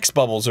their text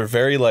bubbles are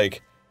very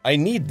like, I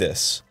need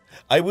this.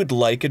 I would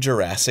like a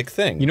Jurassic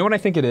thing. You know what I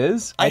think it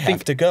is? I think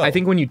have to go. I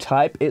think when you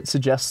type, it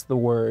suggests the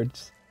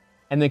words,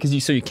 and then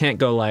because you can't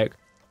go like,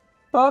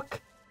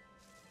 fuck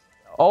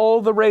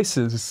all the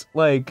races.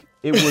 Like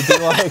it would be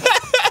like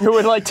it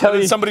would like tell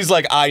you. Somebody's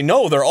like, I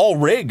know, they're all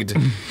rigged.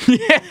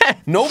 Yeah.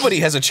 Nobody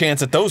has a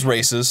chance at those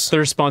races. The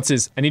response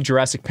is, I need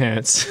Jurassic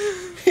pants.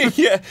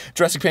 Yeah,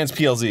 Jurassic Pants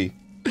PLZ.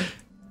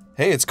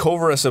 Hey, it's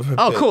Coverus of.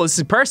 Oh, cool. This is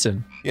a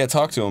person. Yeah,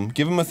 talk to him.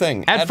 Give him a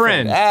thing. Add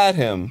friend. Add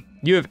him.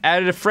 You have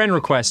added a friend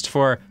request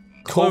for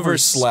Clover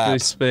Slap.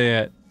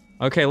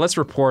 Okay, let's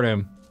report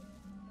him.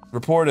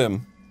 Report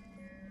him.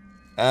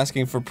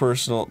 Asking for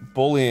personal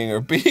bullying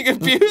or being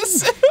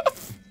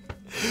abusive.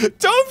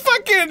 Don't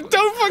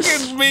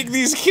fucking make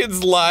these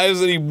kids'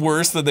 lives any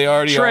worse than they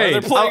already are.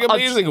 They're playing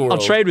Amazing World. I'll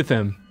trade with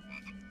him.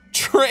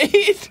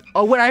 Trade?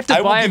 Oh, wait, I have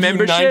to buy a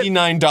membership? I will give you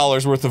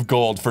 $99 worth of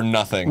gold for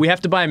nothing. We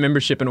have to buy a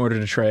membership in order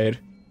to trade.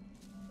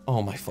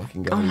 Oh my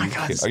fucking god. Oh my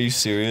god. Are you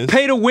serious?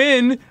 Pay to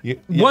win. Yeah.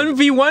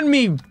 1v1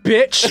 me,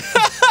 bitch.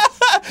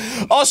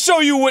 I'll show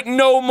you what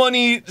no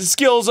money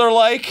skills are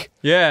like.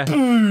 Yeah.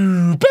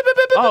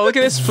 Oh, look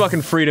at this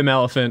fucking freedom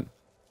elephant.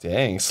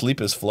 Dang, sleep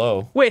is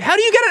flow. Wait, how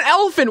do you get an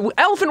elephant?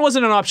 Elephant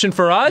wasn't an option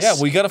for us.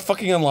 Yeah, we gotta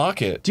fucking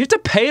unlock it. Do you have to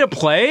pay to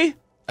play?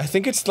 I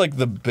think it's like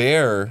the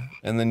bear,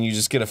 and then you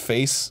just get a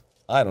face.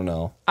 I don't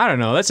know. I don't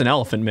know. That's an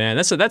elephant, man.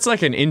 That's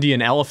like an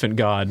Indian elephant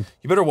god.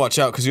 You better watch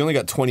out, because you only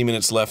got 20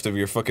 minutes left of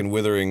your fucking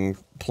withering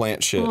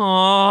plant shit.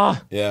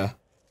 Aww. Yeah.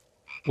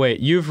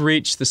 Wait, you've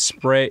reached the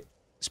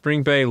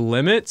Spring Bay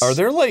limits? Are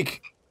there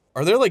like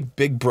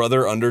Big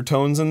Brother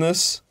undertones in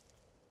this?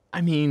 I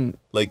mean,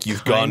 Like,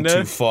 you've gone kinda.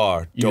 too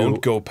far. Don't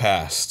go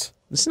past.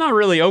 it's not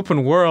really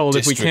open world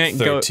District if we can't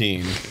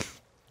 13.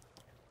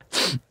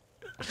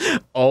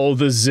 All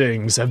the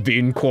Zings have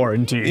been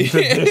quarantined for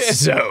this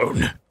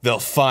zone. They'll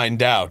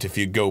find out if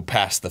you go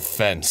past the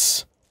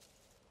fence.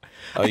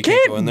 Oh, you I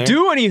can't go in can't there?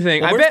 do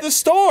anything. Well, I where's bet the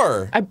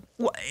store?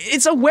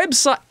 it's a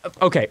website.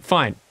 Okay,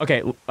 fine.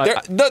 Okay.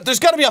 There's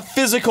got to be a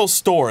physical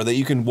store that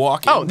you can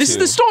walk into. Oh, this is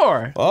the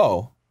store.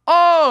 Oh.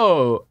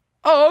 Oh.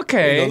 Oh,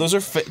 okay. No, those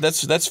are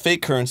that's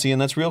fake currency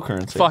and that's real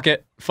currency. Fuck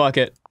it. Fuck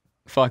it.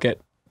 Fuck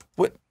it.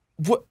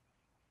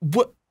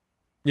 What?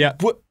 Yeah.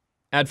 What?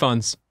 Add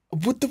funds.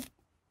 What the?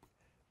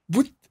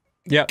 What?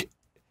 Yeah.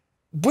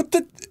 What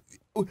the?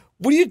 What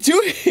are you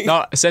doing?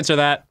 No, censor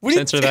that. What are you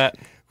Censor that.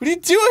 What are you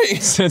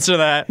doing? Censor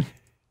that.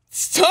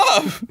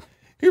 Stop!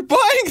 You're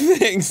buying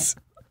things.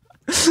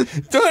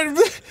 It's $100.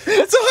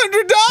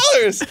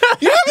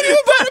 You haven't even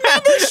bought a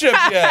membership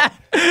yet.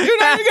 You're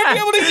not even gonna be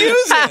able to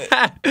use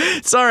it.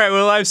 It's all right.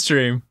 We'll live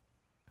stream.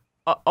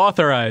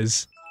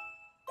 Authorize.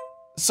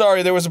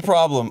 Sorry, there was a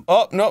problem.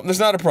 Oh no, there's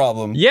not a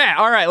problem. Yeah.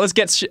 All right. Let's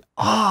get.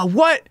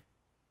 What?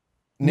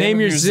 Name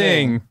your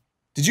zing.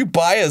 Did you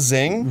buy a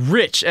zing?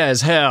 Rich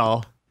as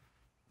hell.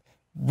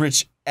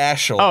 Rich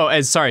Ashel. Oh,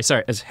 as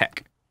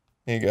heck.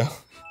 There you go.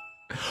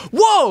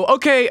 Whoa.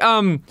 Okay.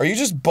 Are you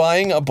just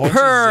buying a bunch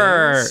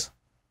of zings?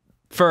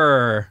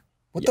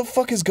 What the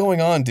fuck is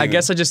going on, dude? I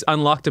guess I just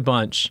unlocked a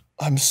bunch.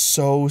 I'm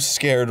so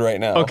scared right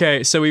now.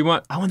 Okay, so I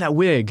want that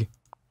wig.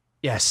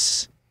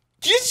 Yes.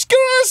 You just go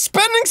on a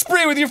spending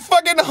spree with your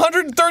fucking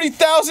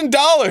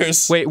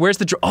 $130,000. Wait, where's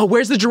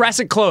the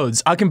Jurassic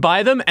clothes? I can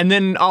buy them and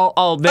then I'll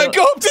I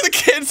go up to the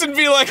kids and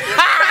be like,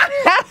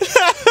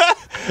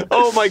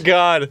 oh my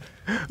god.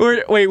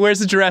 Wait, where's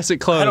the Jurassic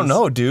clothes? I don't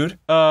know, dude.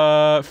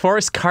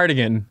 Forest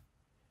cardigan.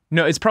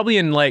 No, it's probably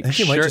in like I think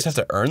you might just have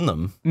to earn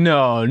them.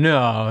 No.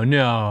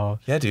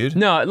 Yeah, dude.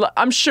 No,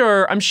 I'm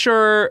sure.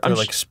 They're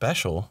like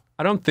special.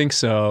 I don't think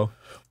so.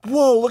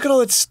 Whoa, look at all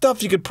that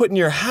stuff you could put in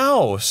your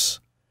house.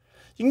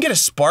 You can get a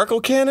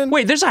sparkle cannon.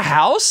 Wait, there's a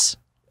house?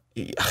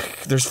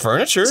 There's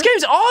furniture. This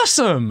game's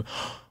awesome.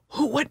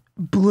 What?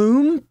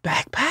 Bloom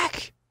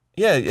backpack?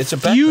 Yeah, it's a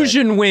backpack.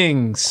 Fusion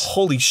wings.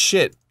 Holy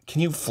shit. Can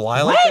you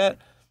fly What? like that?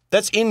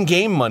 That's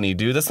in-game money,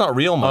 dude. That's not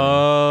real money.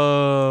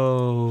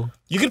 Oh.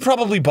 You could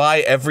probably buy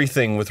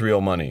everything with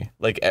real money.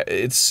 Like,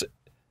 it's...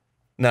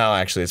 No,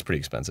 actually, it's pretty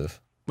expensive.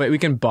 Wait, we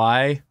can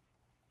buy...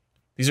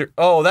 These are...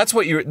 Oh, that's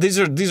what you're... These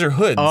are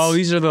hoods. Oh,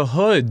 these are the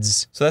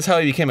hoods. So that's how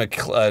you became an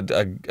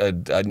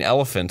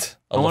elephant.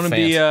 I want to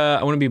be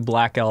a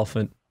black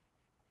elephant.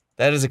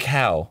 That is a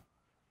cow.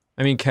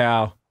 I mean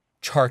cow.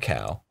 Char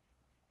cow.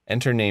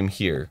 Enter name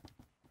here.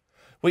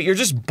 Wait, you're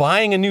just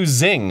buying a new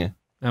zing.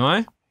 Am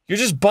I? You're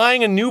just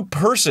buying a new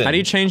person. How do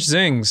you change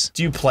zings?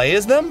 Do you play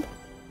as them?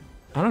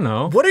 I don't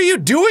know. What are you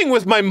doing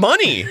with my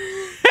money?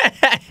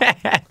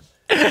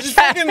 Just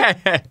fucking...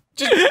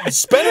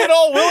 Just spend it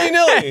all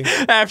willy-nilly.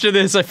 After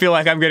this, I feel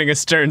like I'm getting a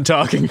stern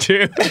talking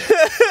to.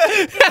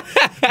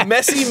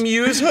 Messy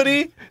Muse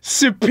hoodie?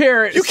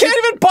 Superior. You can't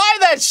even buy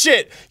that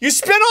shit. You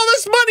spent all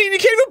this money and you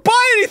can't even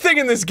buy anything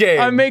in this game.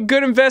 I make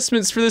good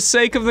investments for the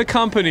sake of the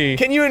company.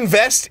 Can you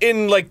invest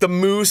in like the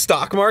Moo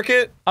stock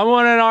market? I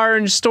want an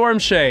orange storm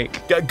shake.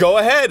 Go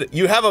ahead.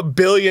 You have $1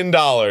 billion.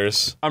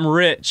 I'm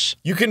rich.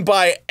 You can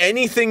buy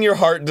anything your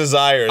heart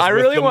desires. I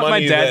with really the want my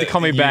money dad that to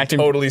call me you back and-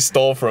 totally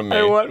stole from me.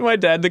 I want my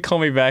dad to call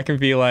me back and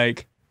be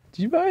like,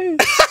 "Did you buy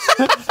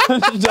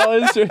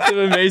 $100 worth of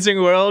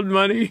Amazing World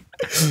money?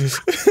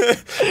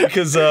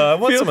 Because I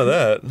want some of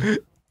that.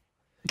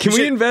 Can we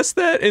should- invest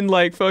that in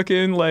like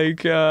fucking like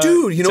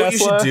Dude, you know what you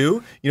Tesla? should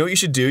do? You know what you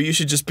should do? You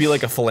should just be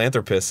like a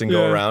philanthropist and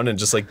go Yeah. around and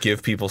just like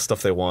give people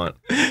stuff they want.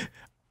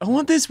 I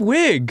want this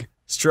wig.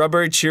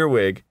 Strawberry cheer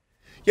wig.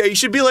 Yeah, you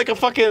should be like a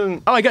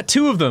fucking... Oh, I got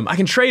 2 of them. I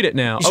can trade it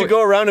now. You should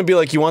go around and be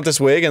like, you want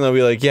this wig? And they'll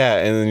be like, yeah.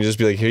 And then you just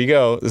be like, here you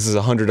go. This is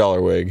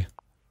 $100 wig.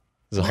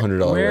 This is a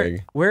 $100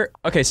 wig. Where?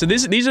 Okay, so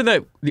these are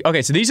the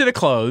okay. So these are the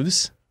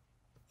clothes,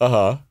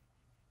 Uh-huh.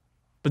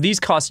 but these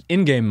cost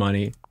in-game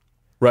money.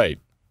 Right.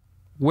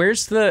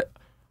 Where's the?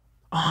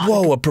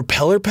 Whoa, a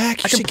propeller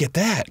pack? You should get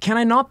that. Can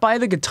I not buy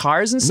the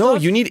guitars and stuff? No,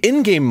 you need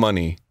in-game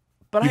money.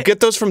 But You get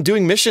those from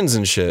doing missions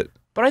and shit.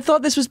 But I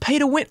thought this was pay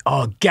to win.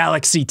 Oh,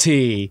 Galaxy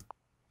Tee.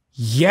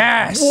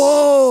 Yes.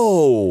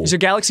 Whoa! Is there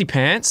Galaxy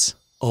pants?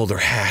 Oh, there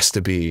has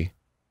to be.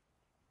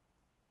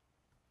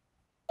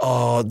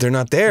 Oh, they're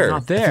not there. They're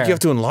not I there. think you have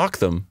to unlock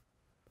them.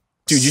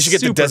 Dude, you should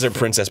get the Super Desert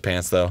Princess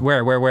pants, though.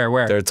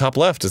 Where? They're top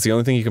left. It's the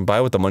only thing you can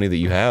buy with the money that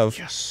you have.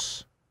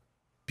 Yes.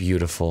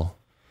 Beautiful.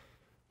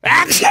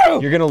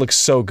 You're gonna look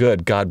so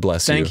good. God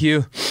bless you. Thank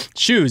you.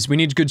 Shoes. We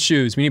need good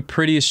shoes. We need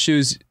prettiest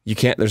shoes. You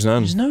can't. There's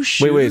none. There's no Wait.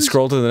 shoes?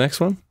 Scroll to the next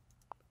one.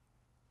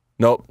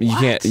 Nope. You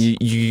can't.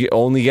 You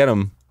only get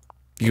them.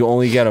 You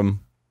only get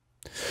them.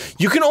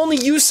 You can only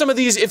use some of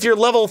these if you're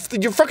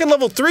you're fucking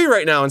level 3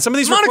 right now, and some of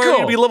these require you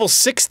to be level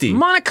 60.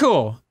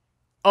 Monaco.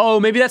 Oh,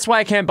 maybe that's why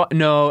I can't buy.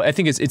 No, I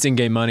think it's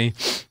in-game money.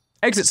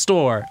 Exit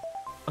store.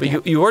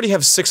 But you already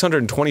have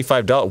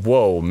 $625.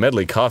 Whoa,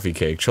 medley coffee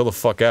cake. Chill the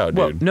fuck out,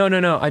 Whoa, dude.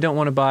 no. I don't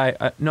want to buy.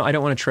 No, I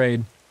don't want to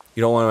trade.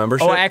 You don't want a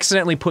membership? Oh, I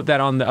accidentally put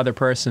that on the other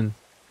person.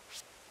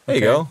 There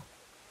you go.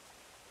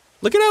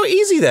 Look at how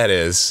easy that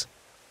is.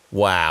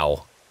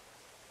 Wow.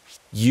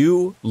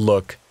 You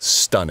look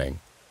stunning.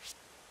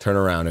 Turn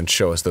around and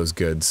show us those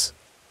goods.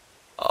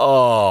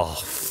 Oh,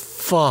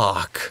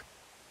 fuck.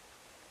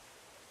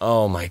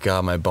 Oh my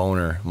god, my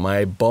boner.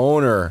 My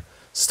boner.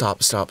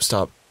 Stop.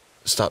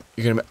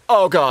 You're gonna...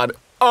 Oh god.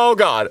 Oh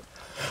god.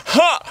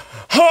 Ha!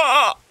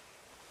 Ha!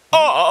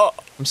 Oh!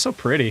 I'm so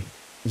pretty.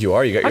 You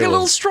are. You got I your got a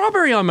little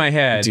strawberry on my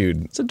head.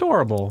 Dude. It's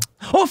adorable.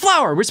 Oh, a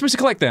flower. We're supposed to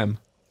collect them.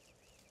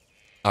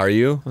 Are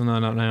you? Oh,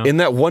 no. In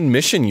that one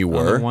mission you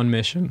were. On one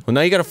mission. Well,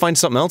 now you gotta find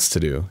something else to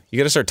do. You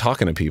gotta start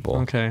talking to people.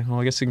 Okay. Well,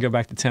 I guess we can go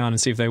back to town and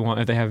see if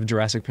they have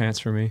Jurassic pants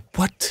for me.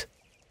 What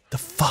the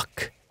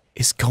fuck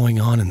is going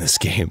on in this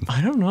game?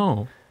 I don't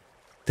know.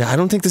 I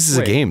don't think this is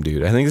a Wait. game,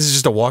 dude. I think this is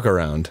just a walk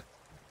around.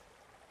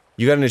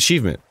 You got an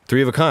achievement.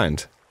 3 of a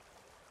kind.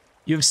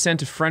 You have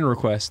sent a friend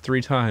request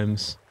 3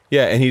 times.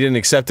 Yeah, and he didn't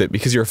accept it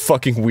because you're a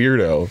fucking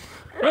weirdo.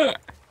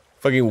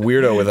 Fucking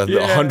weirdo with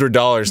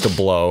 $100 to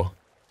blow.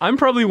 I'm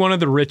probably one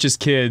of the richest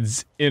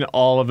kids in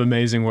all of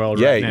Amazing World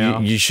Yeah, right now.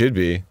 you should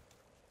be.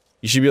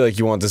 You should be like,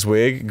 you want this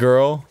wig,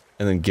 girl?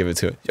 And then give it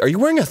to it. Are you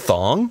wearing a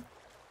thong?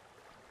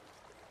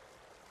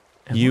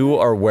 You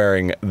are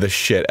wearing the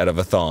shit out of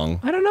a thong.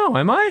 I don't know,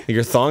 am I?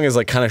 Your thong is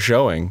like kind of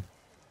showing.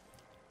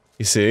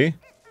 You see?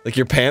 Like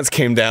your pants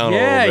came down a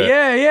little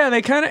bit. Yeah,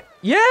 they kind of,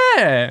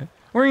 yeah!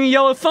 Wearing a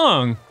yellow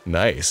thong.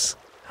 Nice.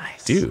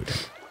 Nice. Dude.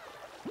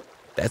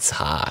 That's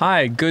hot.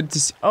 Hi, good to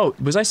see. Oh,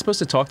 was I supposed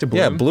to talk to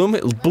Bloom?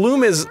 Yeah,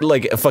 Bloom is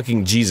like a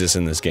fucking Jesus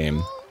in this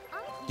game.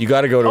 You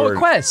gotta go to Oh, her. a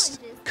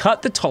quest!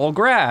 Cut the tall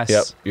grass.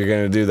 Yep, you're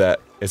gonna do that.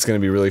 It's gonna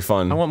be really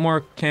fun. I want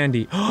more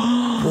candy.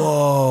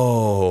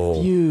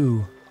 Whoa.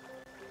 You.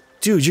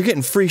 Dude, you're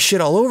getting free shit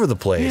all over the Man,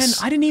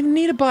 place. I didn't even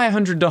need to buy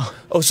 $100.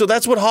 Oh, so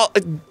that's what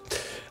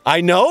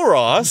I know,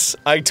 Ross.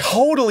 I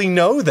totally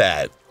know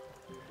that.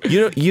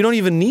 You don't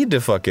even need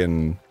to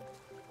fucking...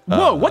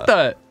 Whoa, what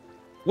the?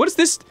 What is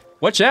this?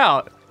 Watch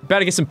out. About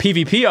to get some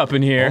PvP up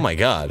in here. Oh my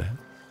god.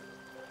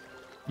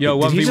 Yo,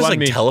 1v1 Did he just like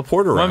me.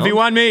 teleport around?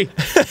 1v1 me.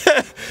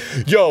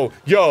 Yo,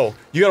 you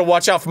gotta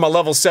watch out for my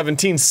level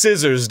 17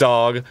 scissors,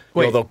 dog. Yo,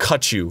 Wait. they'll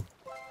cut you.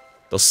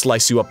 They'll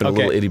slice you up into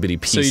little itty bitty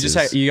pieces. So you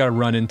just you gotta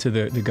run into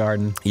the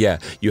garden. Yeah,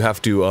 you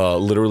have to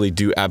literally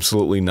do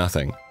absolutely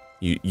nothing.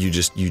 You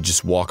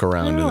just walk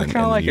around No, I and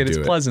kind of like you it. It's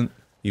do pleasant.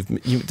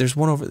 There's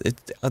one over.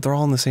 They're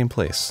all in the same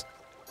place.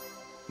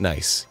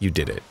 Nice, you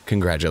did it.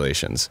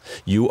 Congratulations.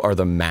 You are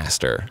the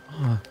master.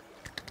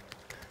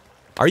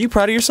 Are you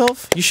proud of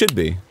yourself? You should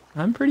be.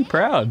 I'm pretty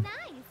proud.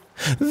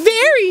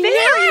 Very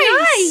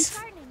nice.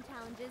 Gardening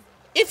challenges.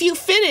 If you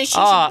finish,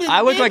 I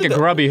look like a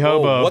grubby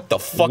hobo. Whoa, what the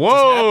fuck just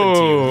happened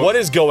to you? Whoa. What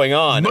is going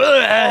on?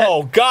 Bleh.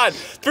 Oh god,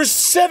 there's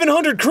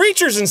 700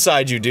 creatures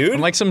inside you, dude.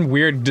 I'm like some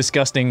weird,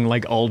 disgusting,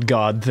 like old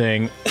god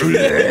thing. Your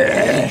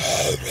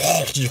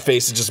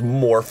face is just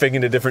morphing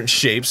into different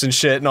shapes and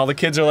shit, and all the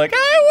kids are like,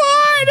 I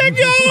want to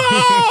go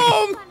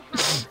home. Fun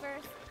house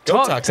first. Go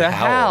Talk talk to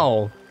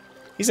Hal.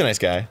 He's a nice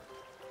guy.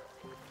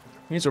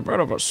 He's a bit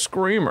of a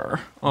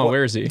screamer. Oh,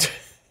 where is he?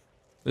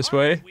 This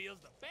way?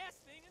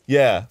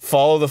 Yeah,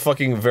 follow the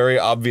fucking very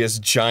obvious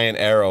giant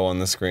arrow on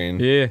the screen.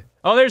 Yeah.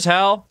 Oh, there's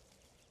Hal.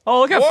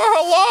 Oh, look how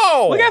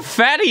hello! look how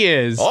fat he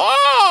is.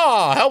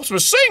 Ah, helps me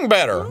sing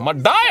better. My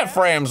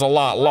diaphragm's a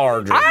lot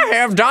larger. I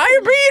have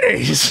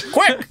diabetes.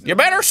 Quick, you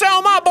better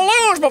sell my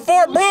balloons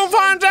before Bloom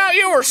finds out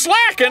you were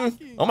slacking.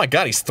 Oh my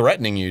god, he's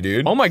threatening you,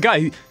 dude. Oh my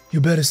god.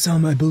 You better sell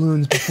my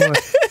balloons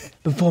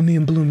before me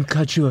and Bloom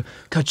cut you a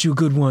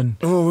good one.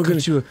 Oh, we're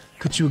gonna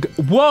cut you a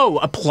good. Whoa,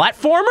 a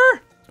platformer?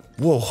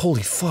 Whoa,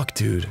 holy fuck,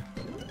 dude.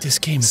 This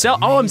game is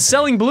I'm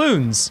selling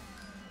balloons.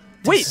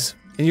 Wait,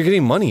 and you're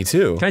getting money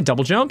too. can I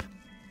double jump?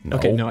 No.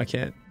 Okay, no, I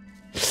can't.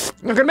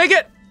 I'm not gonna make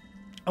it.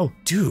 Oh,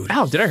 dude.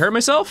 Ow, did I hurt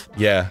myself?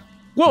 Yeah.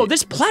 Whoa,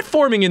 there's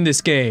platforming in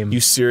this game. You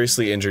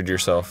seriously injured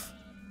yourself.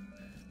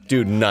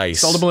 Dude,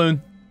 nice. Sell the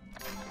balloon.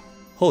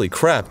 Holy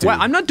crap, dude. Wow,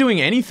 I'm not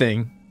doing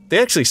anything. They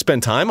actually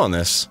spent time on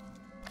this.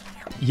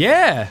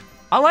 Yeah,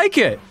 I like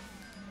it.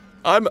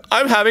 I'm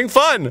having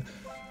fun.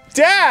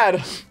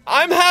 Dad,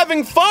 I'm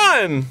having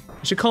fun.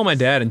 I should call my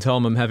dad and tell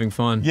him I'm having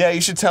fun. Yeah,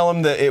 you should tell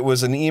him that it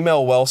was an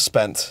email well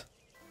spent.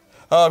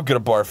 Oh, I'm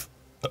gonna barf.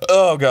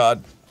 Oh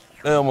god.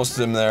 I almost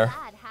am there.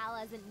 Glad Hal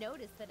hasn't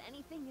noticed that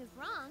anything is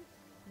wrong.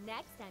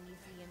 Next time you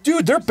see him.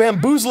 Dude, they're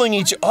bamboozling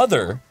each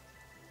other.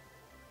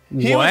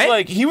 He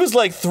was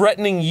like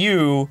threatening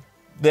you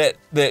that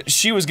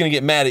she was gonna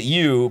get mad at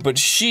you, but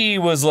she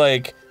was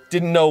like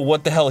didn't know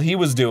what the hell he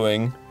was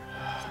doing.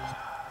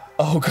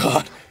 Oh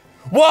god.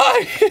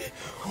 Why?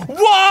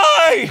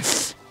 Why?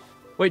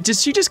 Wait,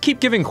 does she just keep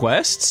giving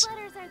quests?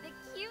 Letters are the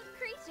cute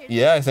creatures.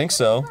 Yeah, I think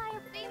so. Fly,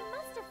 they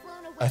must have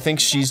flown away I think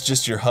from she's them.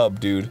 just your hub,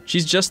 dude.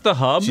 She's just the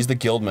hub? She's the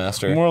guild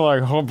master. more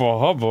like hubba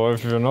hubba,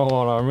 if you know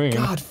what I mean.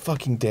 God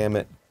fucking damn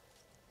it.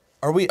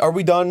 Are we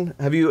done?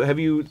 Have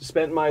you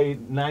spent my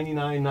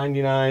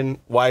 99.99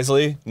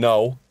 wisely?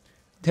 No.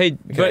 Hey,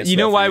 but you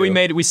know why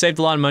we saved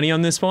a lot of money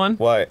on this one?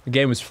 Why? The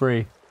game was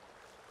free.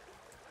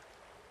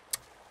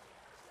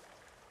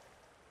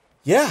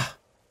 Yeah.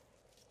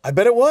 I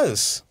bet it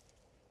was.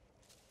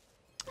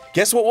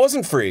 Guess what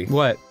wasn't free?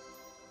 What?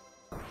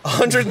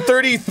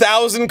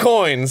 130,000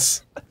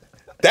 coins.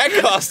 That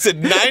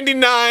costed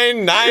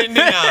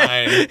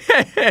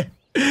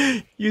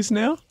 $99.99. Use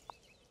now?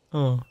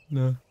 Oh,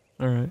 no.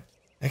 Alright.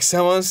 Next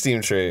time on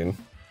Steam Trade,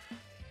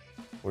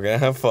 we're gonna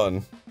have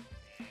fun.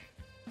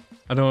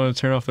 I don't want to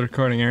turn off the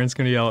recording. Aaron's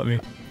gonna yell at me.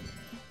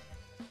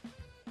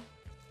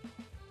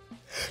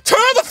 Turn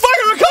on the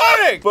fucking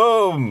recording!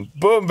 Boom,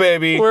 boom,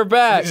 baby. We're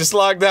back. We just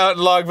logged out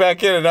and logged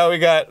back in, and now we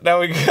got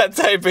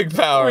typing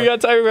power. We got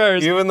time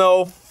powers. Even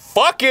though,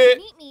 fuck it,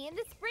 Meet me in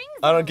the spring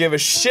I don't zone. give a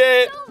There's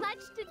shit. So much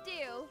to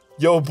do.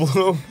 Yo,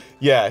 Bloom.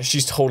 Yeah,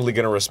 she's totally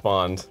gonna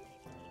respond.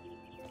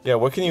 Yeah,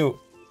 what can you?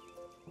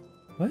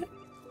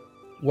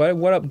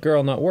 What up,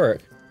 girl, not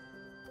work?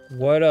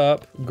 What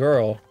up,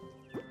 girl?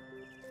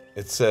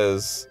 It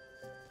says,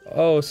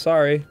 Oh,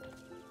 sorry.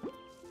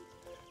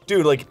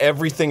 dude, like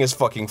everything is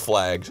fucking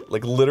flagged.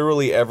 Like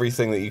literally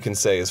everything that you can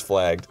say is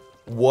flagged.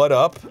 What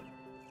up?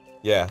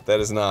 Yeah, that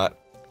is not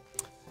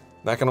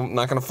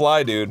gonna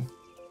fly, dude.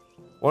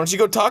 Why don't you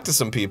go talk to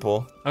some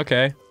people?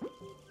 Okay.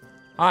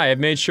 Hi, I've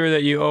made sure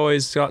that you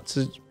always got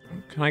to...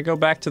 Can I go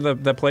back to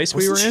the place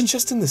we were Wasn't in? she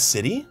just in the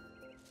city?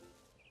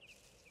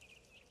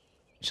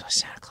 She's like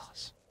Santa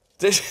Claus.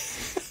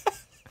 She's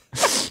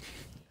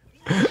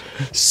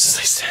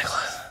like Santa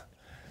Claus.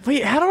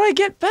 Wait, how do I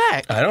get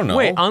back? I don't know.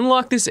 Wait,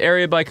 unlock this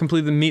area by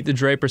completing the Meet the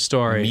Draper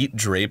story. Meet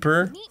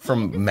Draper Meet me in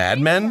from the Mad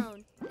spring Men?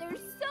 zone. There's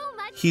so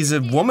much He's to a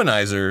do.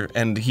 womanizer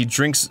and he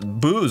drinks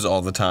booze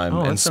all the time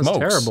Oh, and that sounds smokes.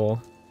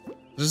 terrible.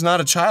 This is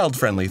not a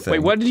child-friendly thing. Wait,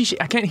 what did he?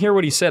 I can't hear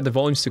what he said. The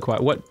volume's too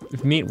quiet.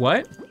 What? Meet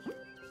what?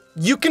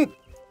 You can.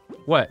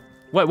 What?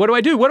 What do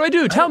I do? What do I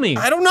do? Tell me.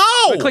 I don't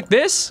know. Click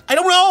this? I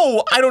don't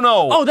know. I don't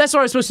know. Oh, that's what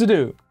I was supposed to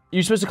do.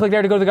 You're supposed to click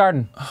there to go to the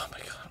garden. Oh my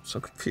god, I'm so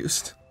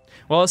confused.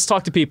 Well, let's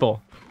talk to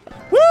people.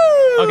 Woo!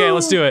 Okay,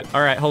 let's do it.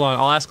 All right, hold on.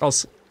 I'll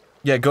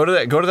Yeah, go to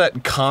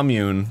that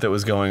commune that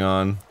was going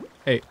on.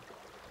 Hey.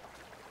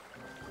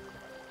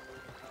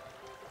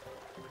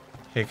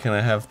 Hey, can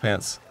I have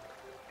pants?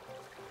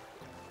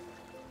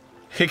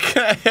 Hey,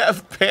 can I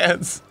have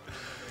pants?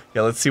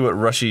 Yeah, let's see what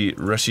Rushy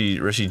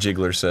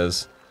Jiggler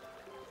says.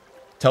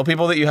 Tell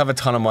people that you have a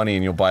ton of money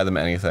and you'll buy them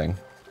anything.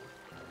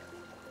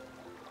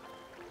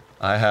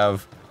 I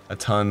have a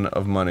ton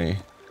of money.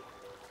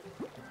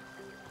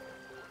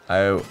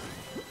 I'm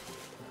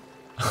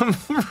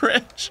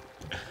rich.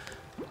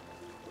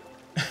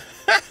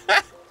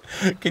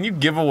 Can you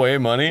give away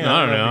money?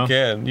 I don't know. If you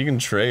can. You can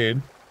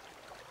trade.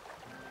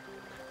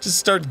 Just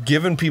start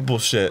giving people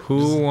shit.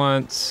 Who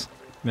wants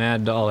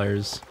mad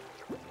dollars?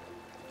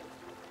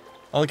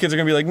 All the kids are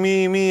gonna be like,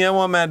 me, I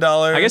want mad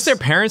dollars. I guess their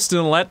parents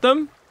didn't let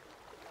them?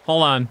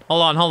 Hold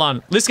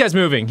on. This guy's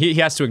moving. He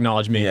has to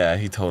acknowledge me. Yeah,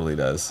 he totally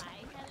does.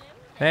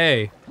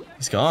 Hey.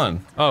 He's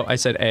gone. Oh, I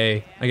said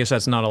A. I guess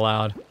that's not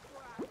allowed.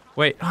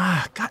 Wait.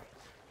 Ah, God.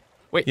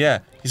 Wait. Yeah,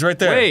 he's right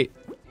there. Wait.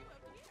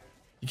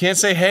 You can't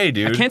say hey,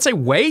 dude. I can't say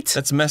wait?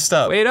 That's messed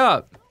up. Wait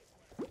up.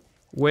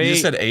 Wait You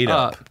just said 8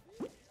 up. up.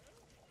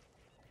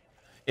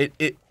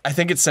 I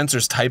think it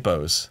censors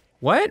typos.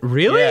 What?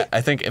 Really? Yeah,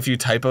 I think if you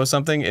typo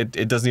something,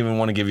 it doesn't even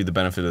want to give you the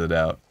benefit of the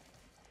doubt.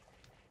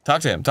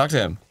 Talk to him. Talk to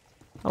him.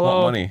 Hello? I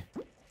want money.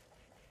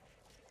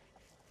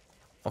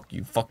 Fuck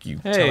you. Fuck you.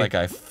 Hey. Tell that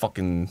guy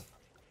fucking.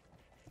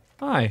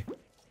 Hi.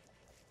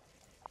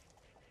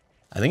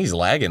 I think he's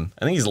lagging.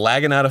 I think he's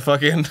lagging out of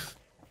fucking.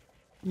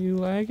 You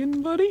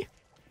lagging, buddy?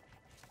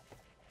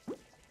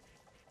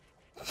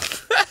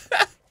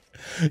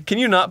 Can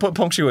you not put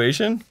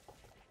punctuation?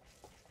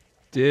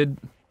 Did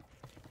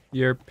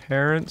your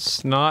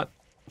parents not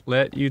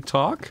let you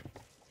talk?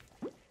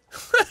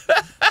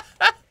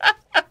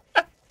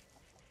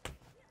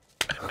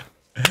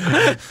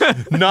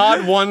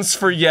 Nod once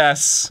for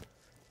yes.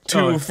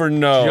 2 for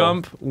no.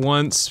 Jump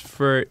once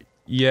for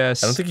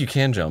yes. I don't think you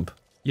can jump.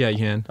 Yeah, you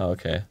can. Oh,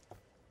 okay.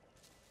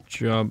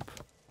 Jump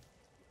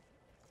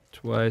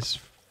twice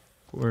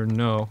for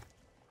no.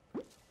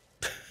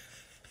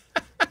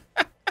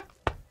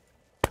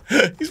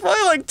 He's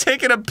probably like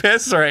taking a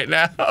piss right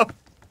now.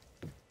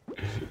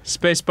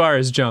 Spacebar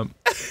is jump.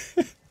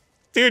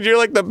 Dude, you're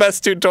like the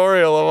best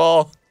tutorial of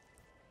all.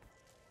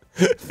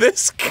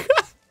 This guy.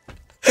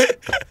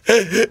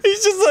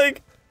 He's just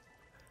like,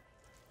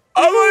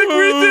 I'm like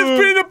Reese's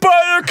peanut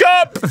butter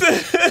cup.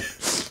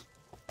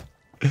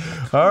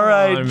 All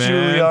right, on, man.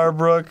 Julie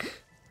Arbrook.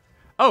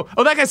 Oh,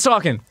 that guy's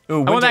talking. Ooh, I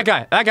want winter- that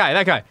guy.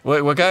 That guy.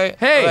 Wait, what guy?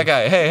 Hey. Oh, that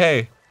guy.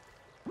 Hey.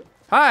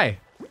 Hi.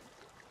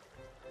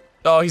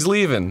 Oh, he's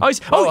leaving. Oh,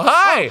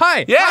 hi.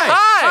 Hi. Yeah,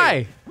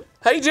 Hi.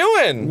 How you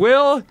doing?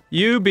 Will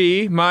you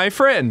be my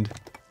friend?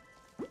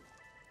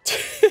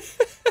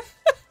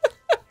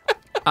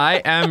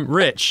 I am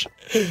rich.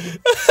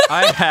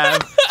 I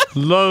have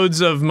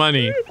loads of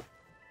money.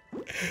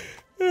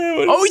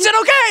 Oh, he said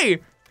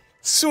okay!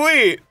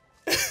 Sweet.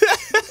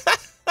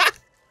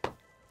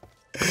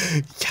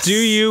 Do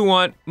you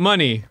want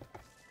money?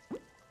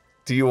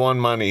 Do you want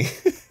money?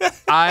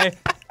 I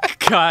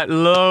got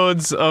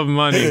loads of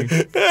money.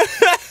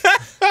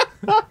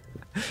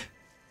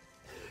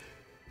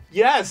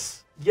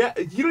 Yes. Yeah.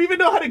 You don't even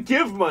know how to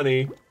give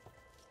money.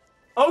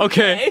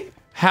 Okay.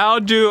 How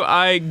do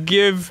I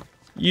give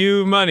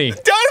you money?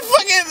 Don't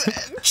fucking.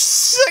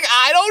 Like,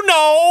 I don't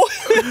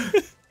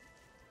know.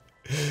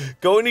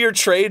 Go into your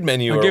trade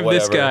menu I'll or give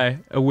whatever. this guy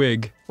a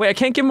wig. Wait, I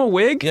can't give him a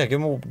wig? Yeah,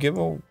 give him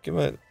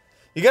a.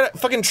 You gotta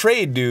fucking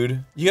trade,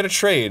 dude. You gotta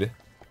trade.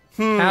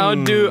 How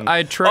do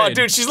I trade? Oh,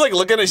 dude, she's like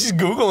looking at. She's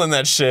googling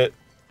that shit.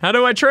 How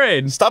do I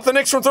trade? Stop the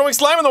Knicks from throwing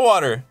slime in the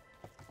water.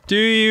 Do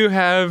you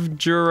have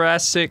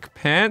Jurassic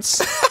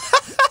pants?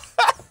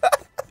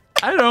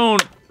 I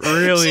don't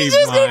really She's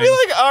just gonna be mind.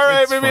 like, all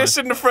right, It's maybe I fine.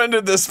 shouldn't have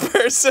friended this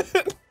person.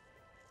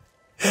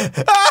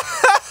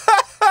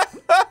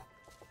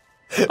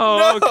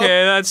 Oh,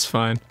 okay, that's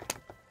fine.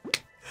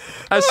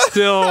 I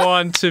still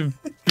want to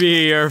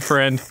be your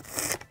friend.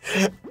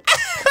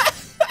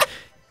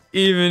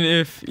 Even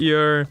if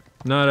you're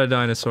not a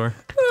dinosaur.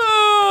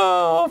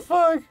 Oh,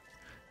 fuck.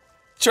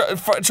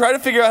 Try to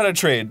figure out how to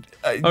trade.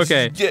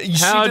 Okay, She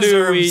how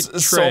do we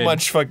deserves so trade?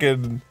 much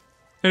fucking.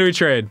 How do we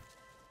trade?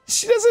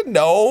 She doesn't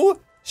know.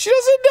 She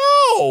doesn't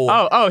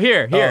know. Oh,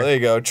 here. Oh, there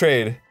you go.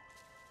 Trade.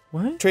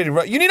 What? Trading.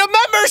 You need a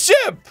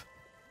membership.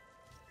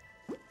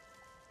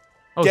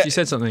 Oh, Get- she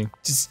said something.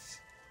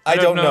 I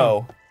don't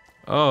know.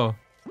 Oh,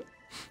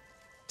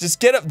 Just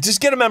get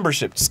a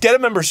membership. Just get a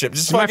membership.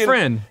 Just she's my fucking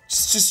friend.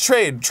 Just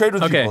trade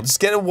with Okay. people. Just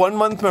get a 1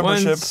 month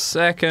membership. 1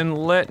 second,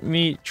 let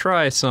me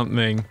try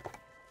something.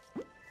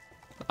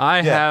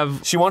 I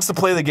have She wants to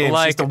play the game.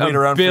 like she has to wait $1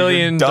 around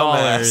billion for your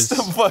dumbass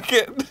to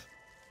fucking.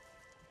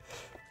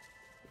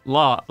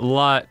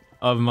 lot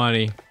of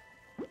money.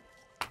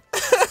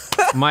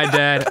 My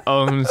dad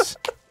owns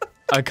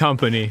a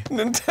company.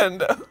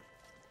 Nintendo.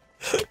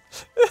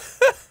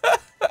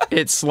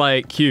 It's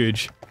like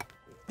huge.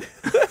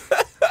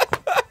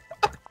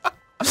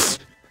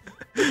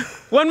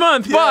 1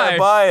 month, Yeah, buy!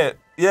 buy it.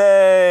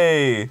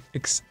 Yay.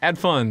 Add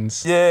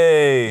funds.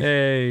 Yay.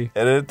 Hey,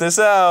 Edit this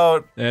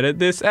out. edit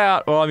this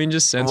out. Well, I mean,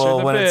 just censor Well,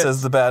 the when bit. it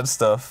says the bad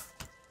stuff.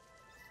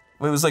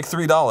 It was like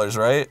 $3,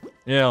 right?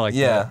 Yeah, like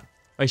Yeah. that.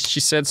 Like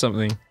she said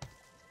something.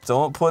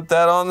 Don't put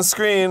that on the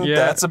screen. Yeah.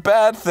 That's a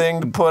bad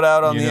thing to put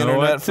out on You the know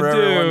what internet to for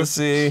everyone do. to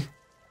see.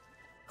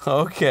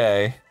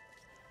 Okay.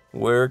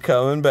 We're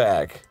coming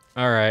back.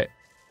 All right.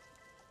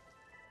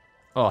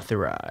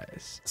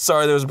 Authorize.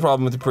 Sorry, there was a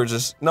problem with the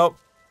purchase. Nope,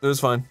 it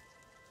was fine.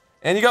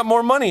 And you got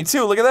more money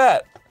too. Look at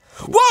that.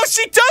 Whoa,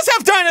 she does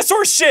have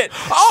dinosaur shit.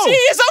 Oh. She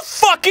is a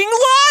fucking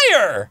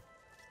liar.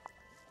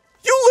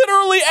 You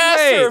literally asked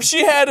her Wait. if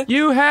she had.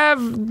 You have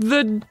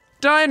the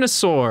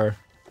dinosaur.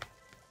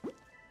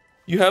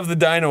 You have the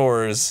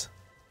dinosaurs.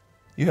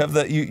 You have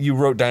the. You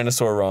wrote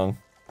dinosaur wrong.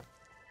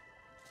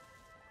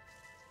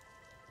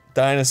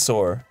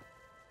 Dinosaur.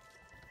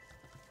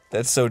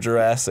 That's so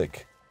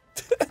Jurassic.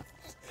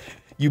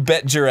 You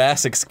bet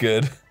Jurassic's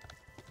good.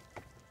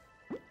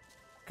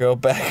 Girl,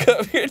 back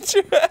up your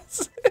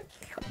Jurassic.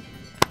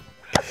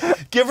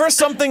 Give her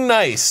something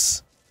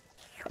nice.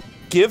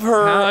 Give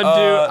her. How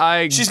do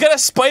I? She's got a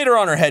spider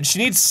on her head. She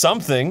needs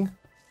something.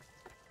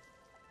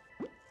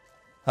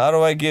 How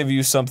do I give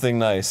you something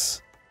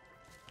nice?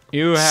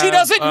 You have She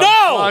doesn't a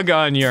know! bug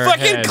on your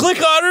Fucking head. click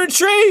on her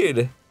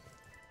trade!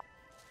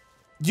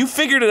 You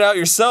figured it out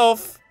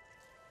yourself.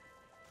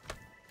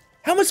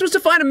 How am I supposed to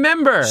find a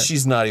member?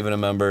 She's not even a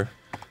member.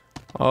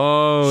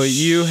 Oh,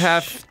 you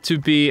have to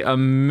be a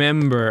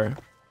member.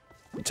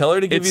 Tell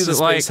her to give you the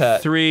like space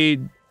hat.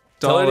 $3.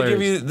 Tell her to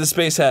give you the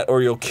space hat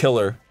or you'll kill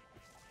her.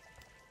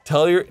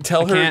 Tell her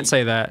Can't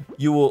say that.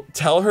 you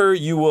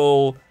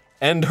will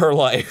end her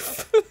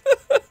life.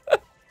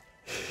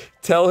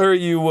 Tell her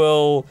you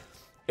will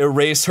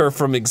erase her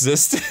from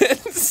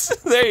existence.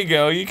 There you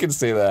go, you can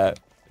say that.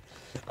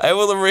 I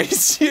will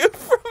erase you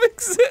from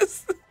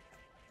existence.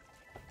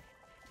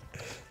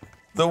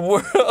 The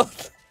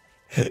world,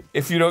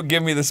 if you don't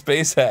give me the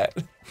space hat.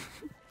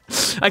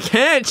 I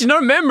can't, she's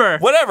not a member.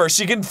 Whatever,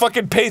 she can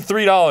fucking pay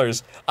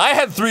 $3. I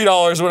had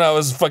 $3 when I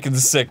was fucking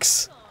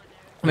 6.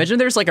 Imagine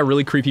there's like a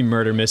really creepy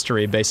murder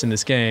mystery based in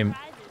this game.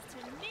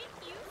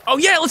 Oh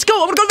yeah, let's go,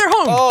 I'm gonna go to their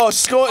home. Oh,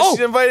 she's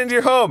invited into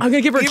your home. I'm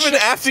gonna give her a even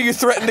after you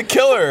threatened to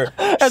kill her.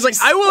 I was like,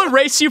 I will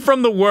erase you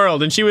from the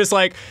world. And she was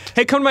like,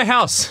 hey, come to my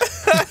house.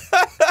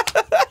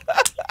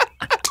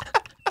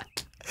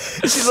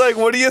 She's like,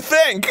 what do you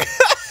think?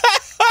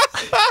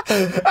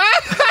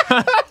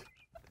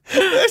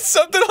 There's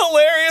something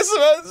hilarious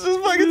about just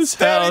fucking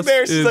standing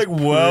there. She's like,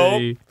 well,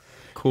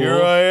 cool.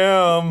 here I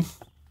am.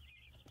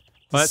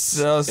 What's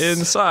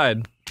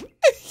inside?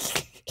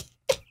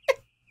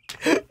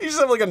 You just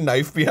have like a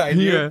knife behind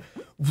you.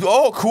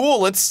 Oh, cool.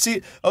 Let's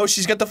see. Oh,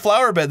 she's got the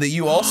flower bed that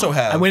you also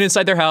have. I went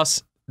inside their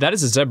house. That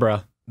is a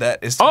zebra.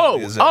 That is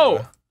totally a zebra.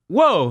 Oh,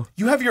 whoa.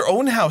 You have your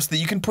own house that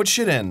you can put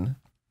shit in.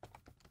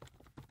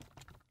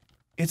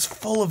 It's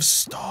full of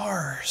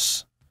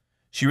stars.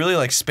 She really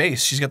likes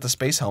space. She's got the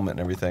space helmet and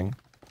everything.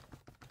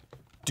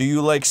 Do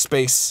you like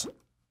space?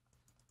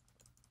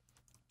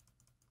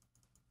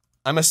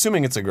 I'm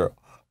assuming it's a girl.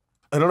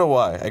 I don't know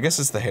why. I guess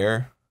it's the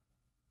hair.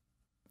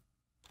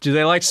 Do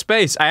they like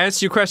space? I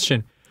asked you a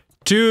question.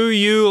 Do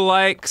you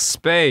like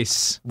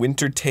space?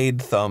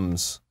 Wintertade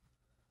thumbs.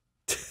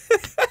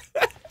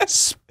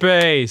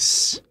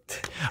 Space.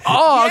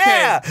 Oh,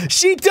 yeah, okay.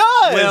 she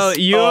does! Well,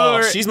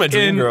 you're she's my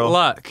dream in girl.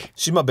 luck.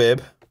 She's my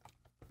babe.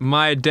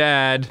 My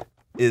dad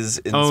Is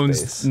in owns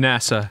space.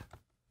 NASA.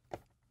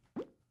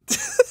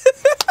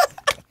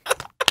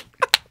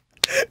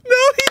 No,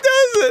 he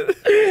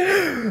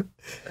doesn't!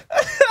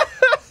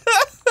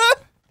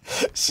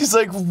 She's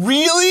like,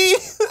 really?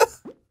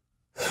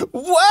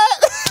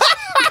 What?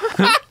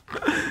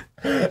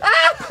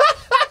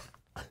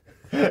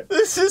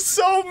 This is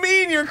so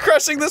mean, you're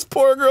crushing this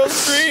poor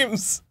girl's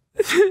dreams.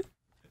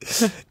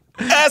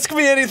 Ask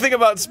me anything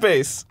about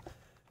space,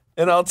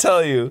 and I'll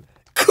tell you.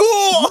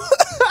 Cool!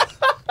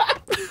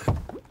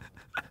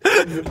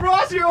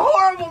 Ross, you're a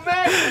horrible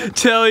man!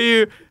 Tell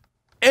you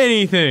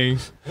anything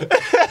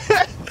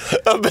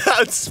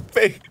About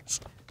space.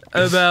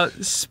 about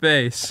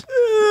space.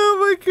 Oh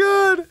my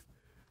god.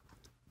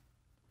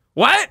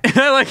 What?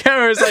 I like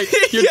how it was like,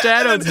 your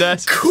dad owns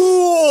NASA.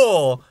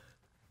 Cool!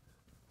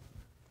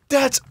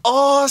 That's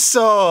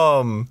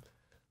awesome!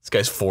 This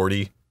guy's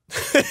 40.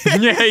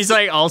 Yeah, he's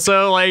like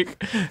also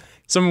like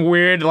some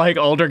weird like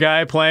older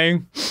guy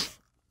playing.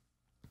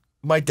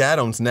 My dad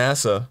owns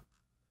NASA.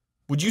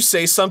 Would you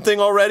say something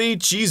already?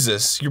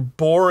 Jesus, you're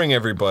boring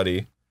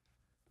everybody.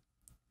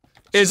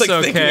 It's She's like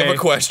okay. thinking of a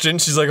question.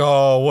 She's like,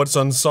 oh, what's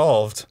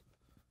unsolved?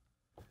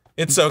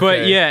 It's okay.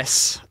 But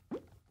yes,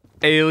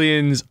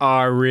 aliens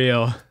are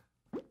real.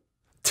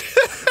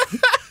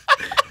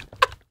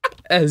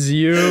 As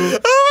you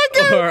Oh my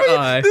god! or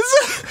I.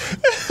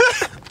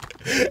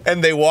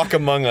 And they walk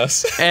among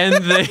us.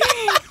 And they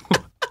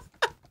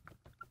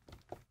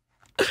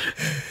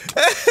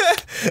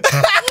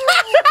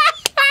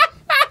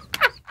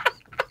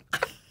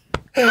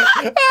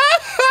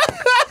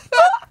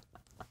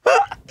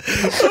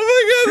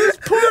Oh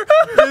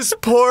my god, this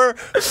poor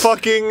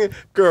fucking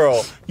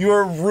girl. You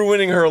are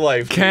ruining her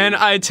life. Can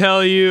I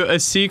tell you a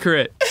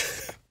secret?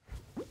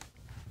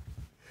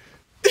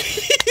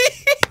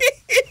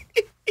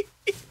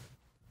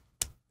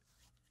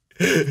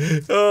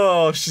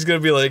 Oh, she's gonna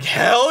be like,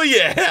 hell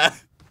yeah!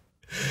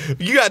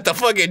 You got the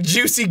fucking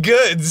juicy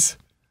goods.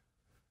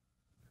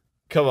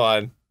 Come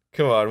on.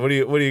 Come on. What are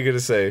you gonna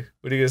say?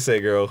 What are you gonna say,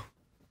 girl?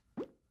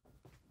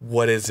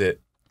 What is it?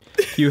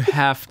 You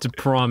have to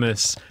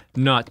promise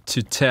not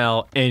to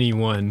tell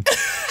anyone.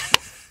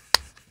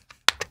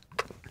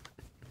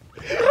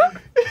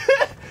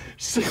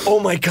 She's like, oh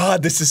my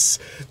god, this is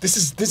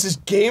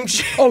game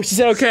changing. Oh, she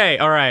said okay.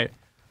 All right.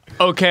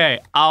 Okay,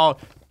 I'll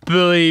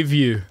believe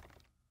you.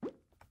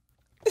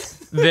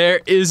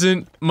 There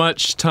isn't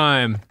much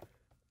time.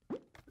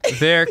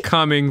 They're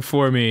coming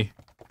for me.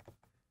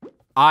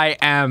 I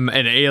am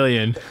an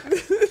alien.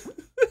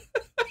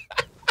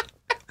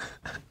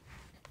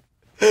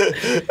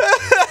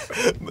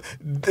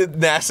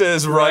 NASA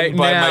is run Right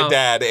by now. my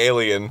dad,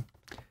 alien.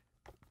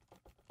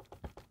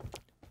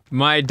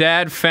 My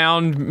dad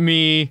found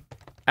me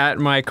at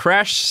my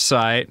crash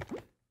site.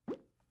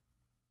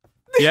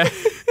 Yeah.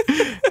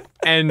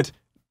 And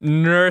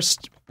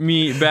nursed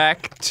me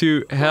back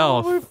to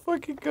health. Oh my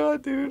fucking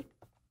god, dude.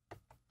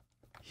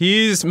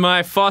 He's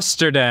my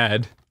foster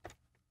dad.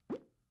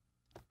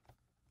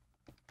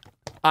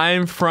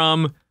 I'm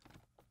from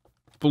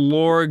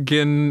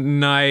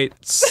Blorganite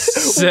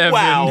 7.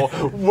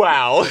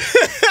 Wow.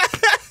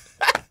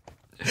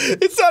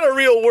 It's not a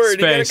real word.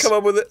 Space. You gotta come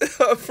up with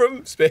it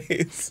from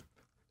space.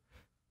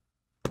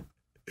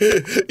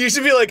 You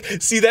should be like,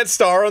 see that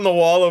star on the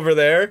wall over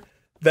there?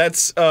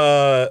 That's,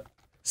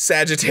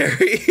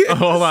 Sagittarius. Oh,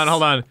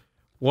 hold on.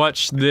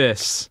 Watch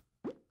this.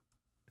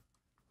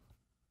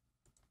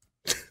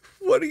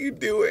 What are you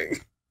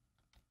doing?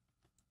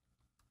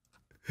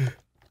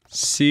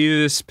 See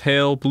this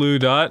pale blue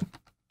dot?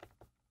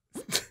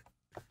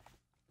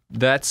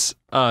 That's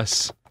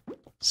us.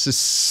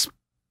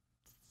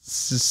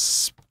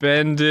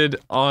 Suspended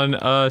on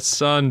a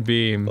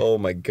sunbeam. Oh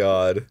my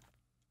god.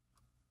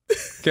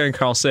 Getting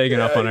Carl Sagan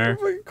up on her.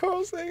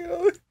 Carl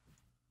Sagan.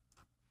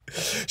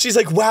 She's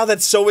like, wow,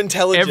 that's so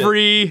intelligent.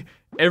 Every.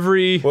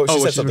 Well, she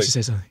said she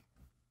say something.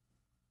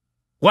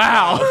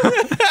 Wow.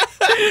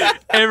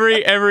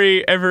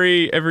 every.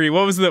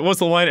 What's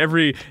the line?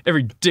 Every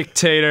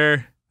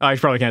dictator. Oh, I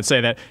probably can't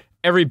say that.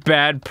 Every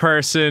bad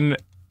person,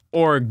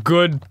 or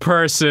good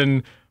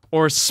person,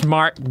 or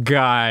smart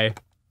guy,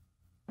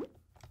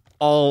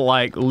 all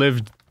like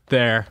lived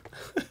there.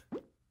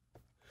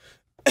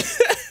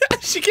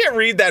 She can't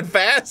read that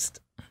fast.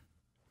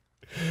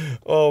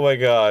 Oh my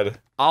god.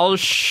 I'll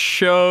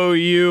show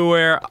you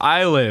where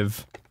I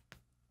live.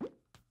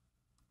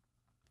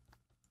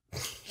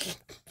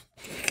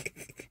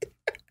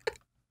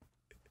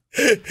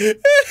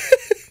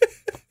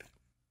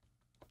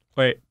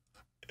 Wait.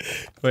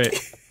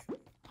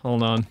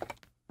 Hold on.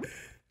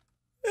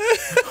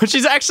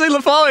 She's actually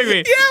following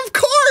me. Yeah, of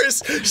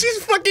course.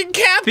 She's fucking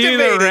captivated.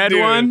 See the red dude.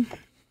 one?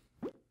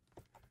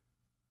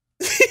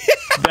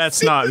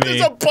 That's not me.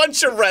 There's a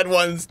bunch of red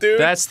ones, dude.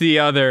 That's the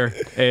other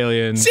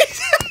alien.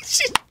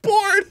 She's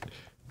bored.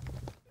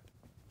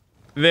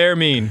 They're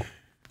mean.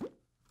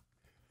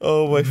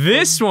 Oh my.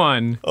 This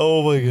one.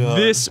 Oh my god.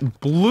 This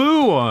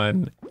blue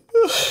one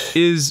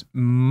is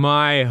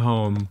my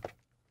home.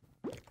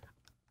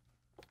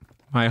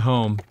 My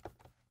home.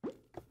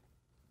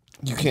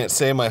 You can't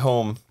say my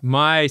home.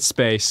 My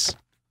space.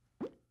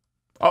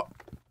 Oh.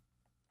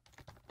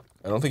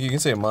 I don't think you can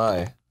say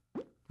my.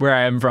 Where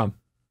I am from.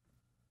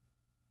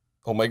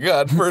 Oh my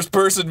god, first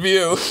person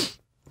view.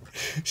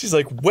 She's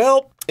like,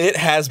 well, it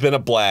has been a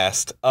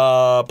blast.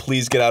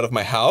 Please get out of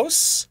my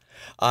house.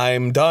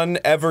 I'm done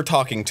ever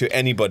talking to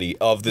anybody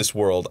of this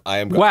world. I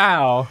am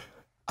Wow.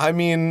 I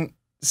mean,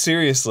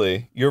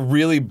 seriously, you're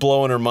really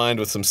blowing her mind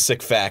with some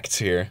sick facts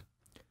here.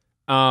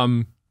 I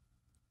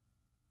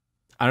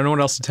don't know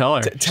what else to tell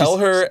her. Tell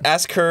her,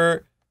 ask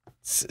her,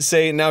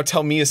 say, now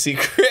tell me a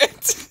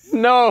secret.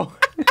 No.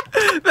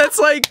 That's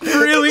like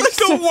really It's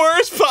like the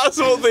worst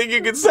possible thing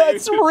you could say.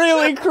 That's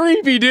really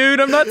creepy, dude.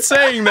 I'm not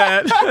saying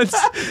that.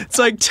 It's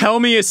like, tell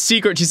me a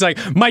secret. She's like,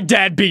 my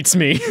dad beats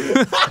me.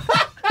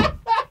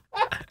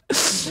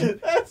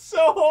 That's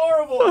so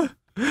horrible.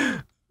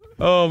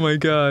 Oh my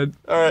god.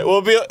 All right,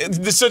 well,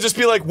 so just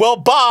be like, well,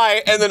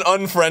 bye, and then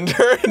unfriend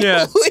her and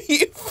Yeah.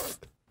 leave.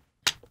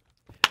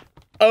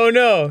 Oh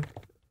no.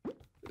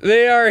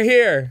 They are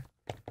here.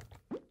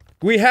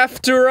 We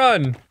have to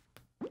run.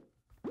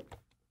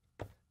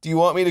 Do you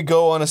want me to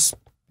go on a?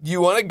 You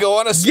want to go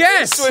on a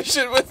Yes! space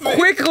mission with me?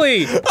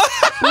 Quickly!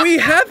 We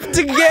have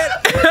to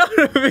get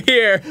out of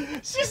here.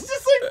 She's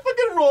just like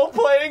fucking role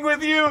playing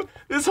with you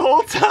this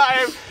whole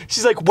time.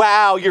 She's like,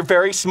 "Wow, you're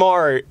very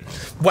smart.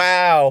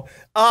 Wow.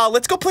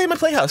 Let's go play in my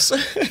playhouse."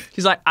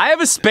 She's like, I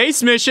have a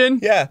space mission.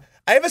 Yeah,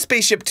 I have a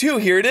spaceship too.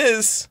 Here it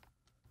is.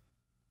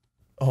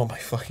 Oh my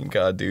fucking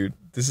god, dude!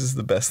 This is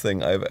the best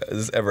thing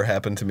has ever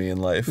happened to me in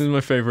life. This is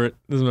my favorite.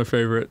 This is my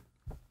favorite.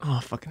 Oh,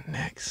 fucking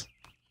next.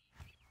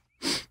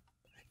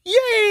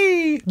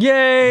 Yay!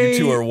 Yay! You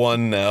two are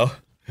one now.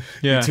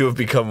 Yeah. You two have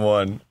become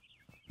one.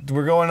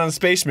 We're going on a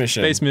space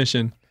mission. Space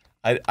mission.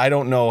 I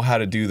don't know how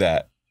to do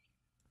that.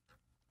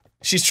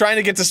 She's trying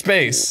to get to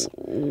space.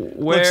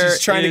 Where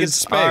she's trying to get to is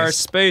space. our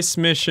space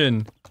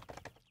mission?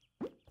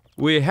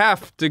 We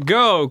have to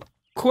go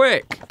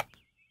quick.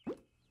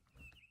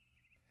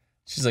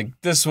 She's like,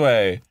 this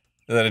way.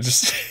 And then it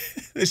just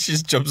she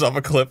just jumps off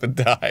a cliff and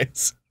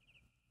dies.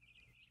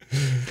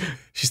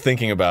 She's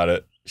thinking about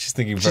it. She's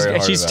thinking very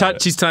hard about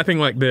it. She's typing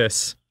like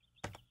this.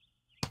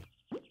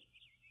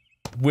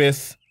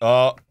 With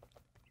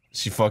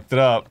she fucked it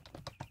up.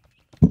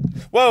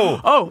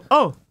 Whoa!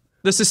 Oh,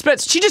 the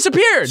suspense. She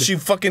disappeared. She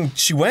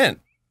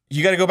went.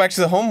 You gotta go back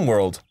to the home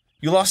world.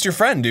 You lost your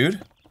friend,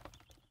 dude.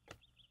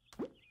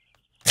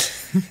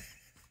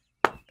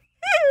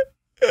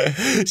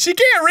 She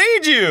can't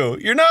read you.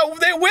 You're not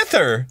there with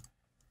her.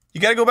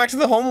 You gotta go back to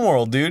the home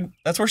world, dude.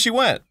 That's where she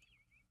went.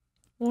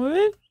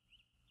 What?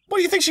 What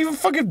do you think she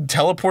fucking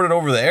teleported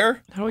over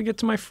there? How do I get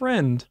to my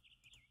friend?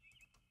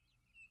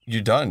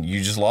 You're done.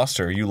 You just lost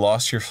her. You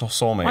lost your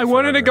soulmate. I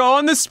wanted to go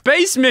on the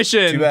space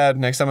mission. Too bad.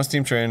 Next time on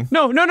Steam Train.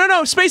 No,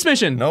 space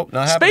mission. Nope,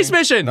 not happening. Space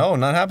mission. No,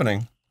 not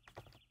happening.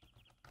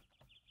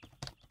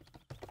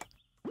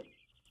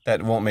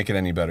 That won't make it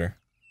any better.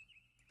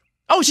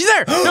 Oh, she's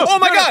there. No, oh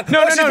my god!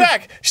 No, she's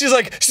back. She's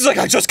like,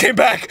 I just came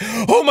back.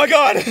 Oh my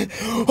god!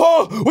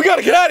 Oh, we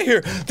gotta get out of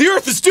here. The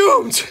Earth is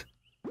doomed.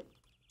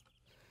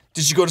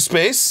 Did you go to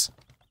space?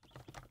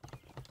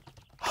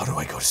 How do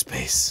I go to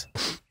space?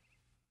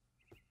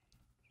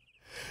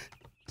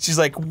 She's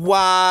like,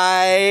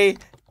 Y-E-S.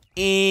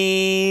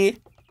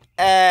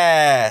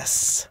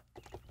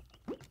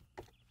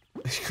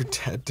 Your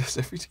dad does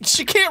everything.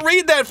 She can't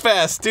read that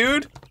fast,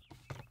 dude.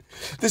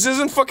 This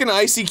isn't fucking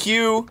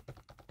ICQ.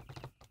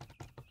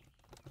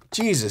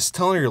 Jesus,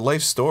 telling her your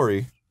life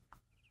story.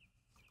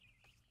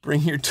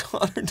 Bring your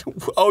daughter to.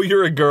 Oh,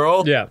 you're a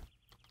girl? Yeah.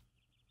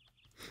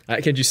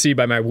 Can't you see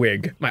by my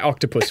wig? My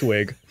octopus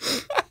wig.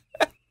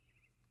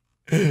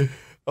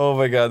 Oh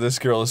my god, this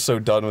girl is so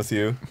done with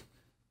you.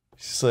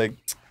 She's like,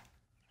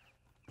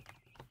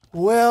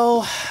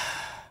 well,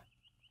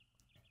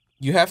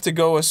 you have to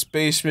go a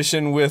space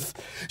mission with.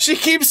 She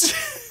keeps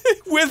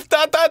with ...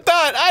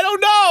 I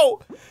don't know.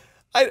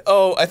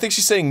 I think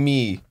she's saying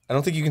me. I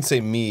don't think you can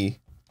say me.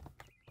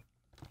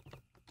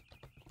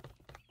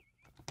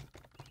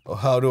 Oh,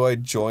 how do I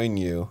join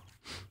you?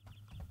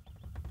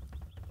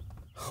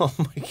 Oh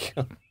my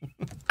god.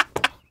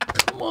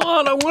 Come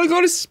on, I want to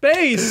go to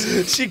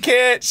space. She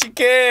can't take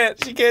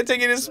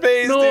you to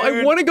space, No, dude.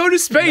 I want to go to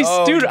space,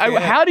 No, dude. you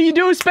can't. How do you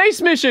do a space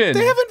mission?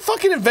 They haven't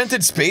fucking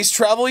invented space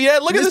travel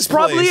yet. Look at this It's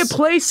probably place. a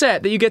play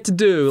set that you get to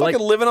do. Fucking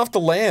Like, living off the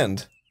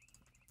land.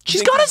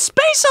 she's got a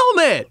space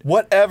helmet.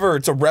 Whatever,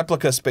 it's a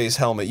replica space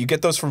helmet. You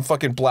get those from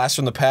fucking Blast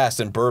from the Past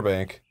in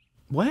Burbank.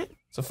 What?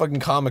 It's a fucking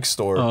comic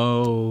store.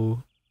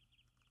 Oh.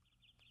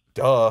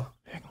 Duh.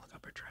 Hang on, look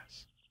up her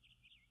dress.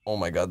 Oh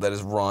my god, that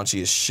is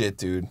raunchy as shit,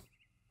 dude.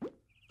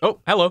 Oh,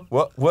 hello.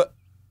 What?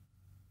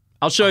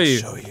 I'll show you.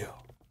 Show you.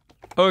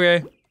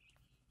 Okay.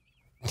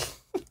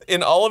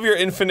 In all of your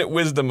infinite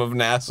wisdom of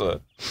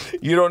NASA,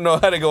 you don't know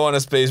how to go on a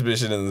space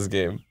mission in this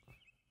game.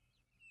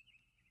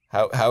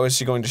 How is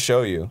she going to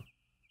show you?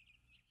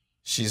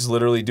 She's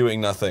literally doing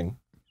nothing.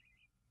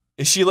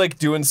 Is she like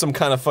doing some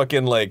kind of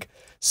fucking like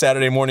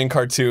Saturday morning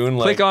cartoon?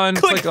 Like, Click on.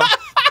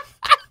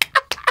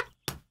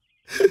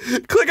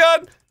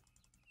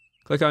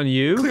 Click on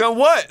you. Click on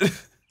what?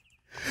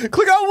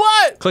 Click on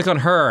what? Click on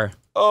her.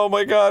 Oh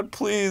my god,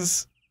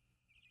 please.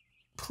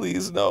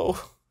 Please, no.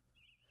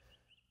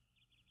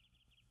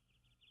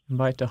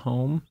 Invite to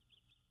home.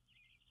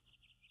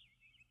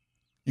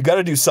 You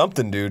gotta do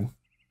something, dude.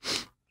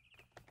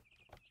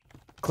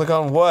 Click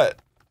on what?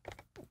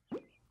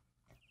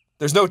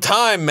 There's no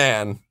time,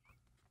 man.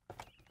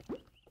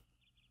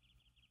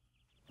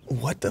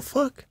 What the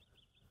fuck?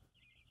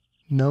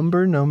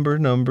 Number.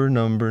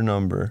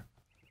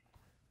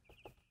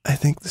 I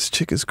think this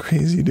chick is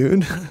crazy,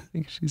 dude. I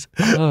think she's.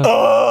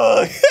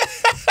 Oh,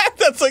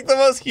 that's like the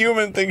most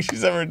human thing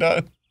she's ever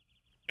done.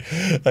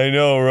 I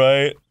know,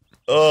 right?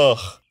 Ugh.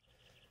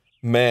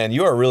 Man,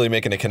 you are really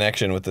making a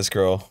connection with this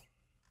girl.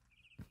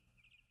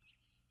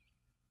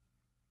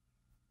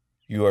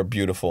 You are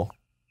beautiful.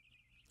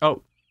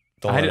 Oh,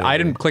 Don't let her I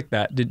be. didn't click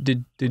that.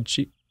 Did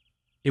she?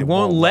 It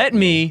won't let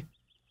me.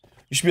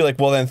 You should be like,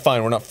 well then,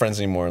 fine, we're not friends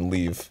anymore, and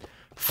leave.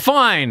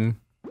 Fine.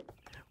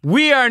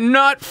 We are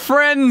not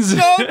friends.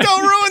 No,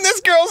 don't ruin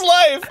this girl's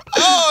life.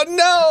 Oh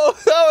no,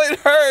 oh it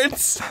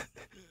hurts.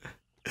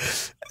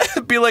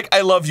 Be like,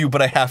 I love you,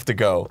 but I have to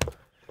go.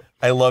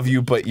 I love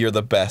you, but you're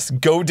the best.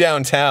 Go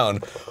downtown.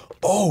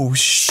 Oh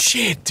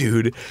shit,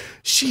 dude.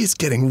 She is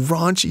getting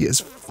raunchy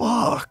as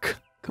fuck.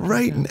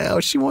 Right now,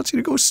 she wants you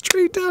to go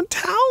straight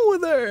downtown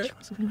with her. She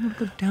wants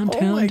to go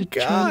downtown Oh my to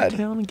God.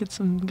 Chinatown and get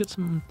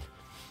some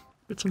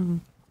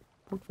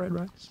pork fried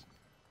rice.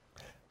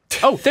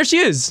 Oh, there she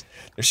is.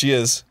 There she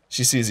is.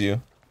 She sees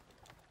you.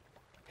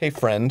 Hey,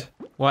 friend.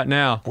 What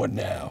now? What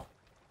now?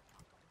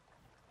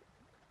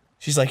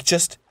 She's like,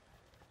 just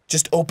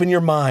open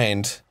your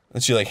mind.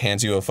 And she like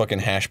hands you a fucking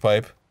hash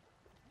pipe.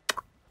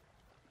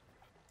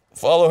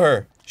 Follow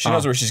her. She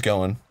knows where she's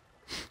going.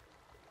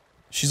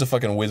 She's a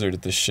fucking wizard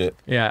at this shit.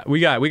 Yeah, we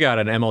got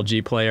an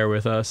MLG player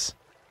with us.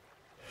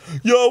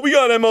 Yo, we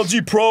got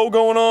MLG Pro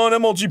going on.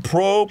 MLG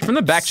Pro. From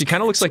the back, she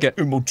kind of looks like a.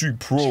 MLG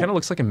Pro. She kind of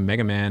looks like a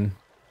Mega Man.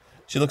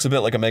 She looks a bit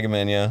like a Mega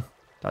Man, yeah. ...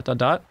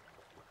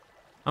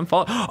 I'm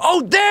following.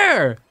 Oh,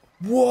 there!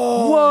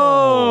 Whoa.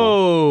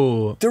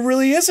 Whoa! There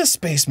really is a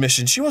space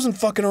mission. She wasn't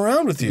fucking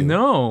around with you.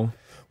 No.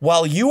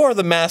 While you are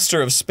the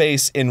master of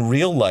space in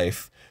real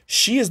life,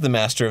 she is the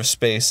master of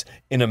space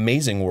in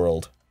Amazing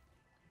World.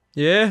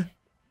 Yeah.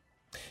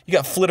 You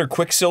got Flitter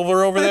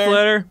Quicksilver over there.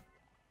 Flitter.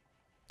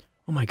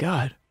 Oh my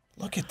god.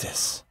 Look at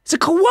this. It's a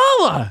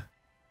koala!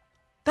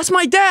 That's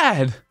my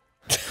dad!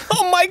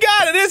 Oh my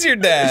god, it is your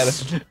dad!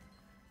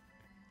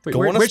 Wait,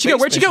 Go on a where'd she go?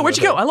 space Where'd she go? mission Where'd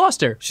she with go? her. I lost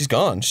her. She's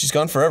gone. She's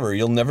gone forever.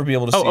 You'll never be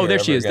able to see her Oh, there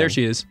she ever is. There again.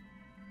 she is.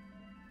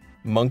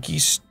 Monkey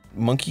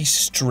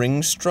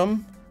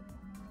Stringstrom?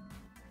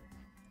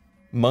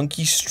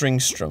 Monkey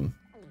Stringstrom.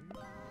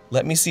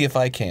 Let me see if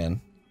I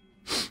can.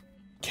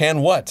 Can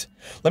what?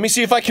 Let me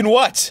see if I can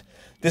what?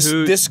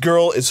 This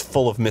girl is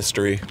full of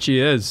mystery. She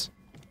is.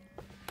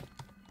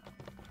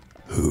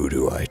 Who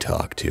do I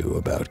talk to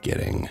about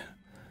getting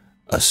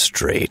a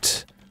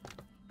straight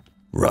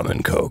rum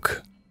and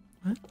coke?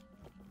 What?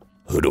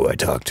 Who do I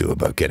talk to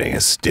about getting a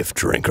stiff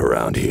drink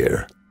around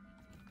here?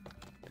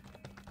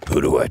 Who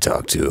do I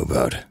talk to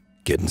about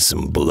getting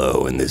some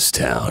blow in this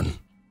town?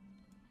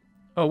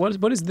 Oh,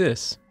 what is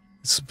this?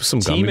 Some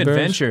Team gummy bears?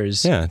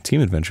 Adventures. Yeah,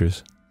 team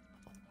adventures.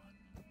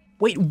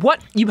 Wait,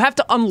 what? You have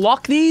to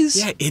unlock these?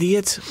 Yeah,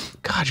 idiot.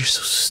 God, you're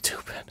so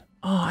stupid.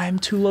 Oh, I'm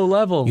too low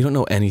level. You don't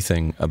know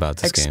anything about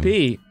this game.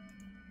 XP.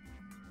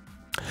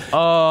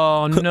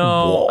 Oh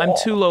no, I'm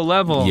too low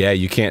level. Yeah,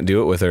 you can't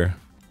do it with her.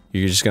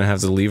 You're just gonna have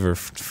to leave her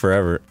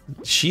forever.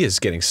 She is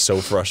getting so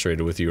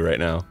frustrated with you right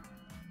now.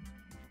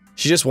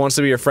 She just wants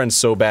to be your friend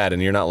so bad,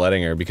 and you're not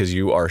letting her because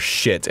you are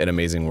shit at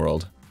Amazing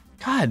World.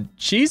 God,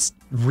 she's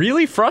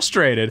really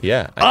frustrated.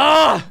 Yeah.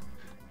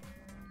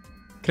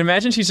 Can you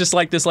imagine she's just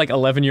like this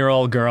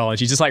 11-year-old girl and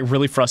she's just like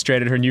really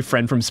frustrated her new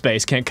friend from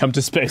space can't come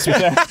to space with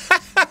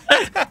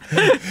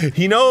her.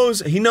 He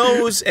knows,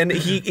 and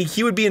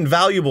he would be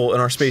invaluable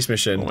in our space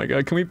mission. Oh my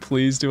god, can we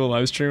please do a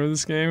live stream of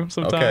this game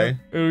sometime? Okay.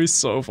 It would be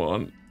so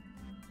fun.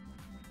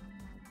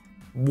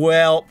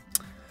 Well,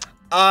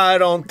 I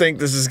don't think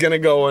this is gonna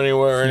go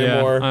anywhere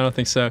anymore. Yeah, I don't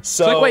think so.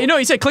 So- Click, wait, no,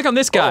 he said click on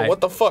this guy. Oh, what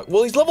the fuck?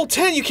 Well, he's level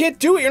 10. You can't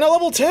do it. You're not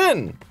level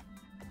 10.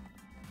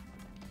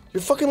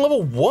 You're fucking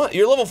level 1.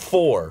 You're level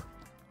 4.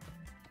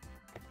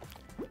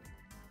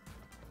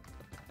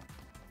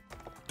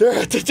 They're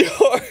at the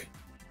door.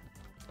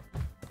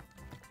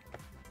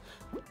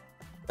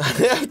 I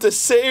have to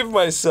save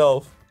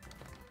myself.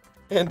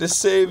 And to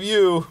save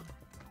you.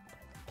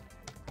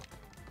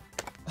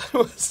 I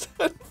was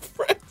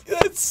unfriendly.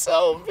 That's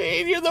so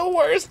mean. You're the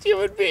worst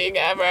human being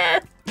ever.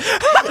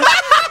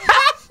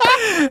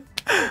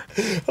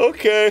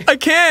 Okay. I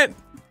can't.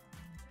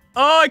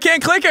 Oh, I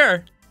can't click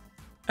her.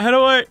 How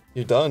do I?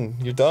 You're done.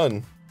 You're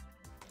done.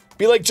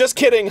 Be like, just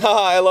kidding.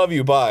 Haha, I love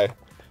you. Bye.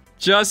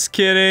 Just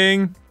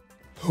kidding.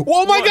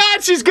 Oh my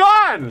god, she's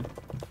gone!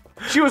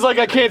 She was like,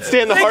 I can't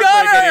stand the They got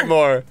heartbreak her!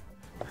 anymore.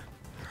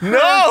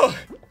 No!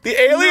 The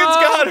aliens No!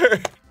 got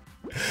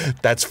her!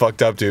 That's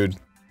fucked up, dude.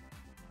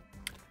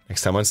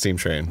 Next time on Steam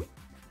Train.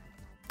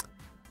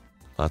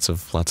 Lots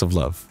of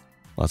love.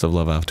 Lots of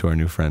love out to our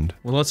new friend.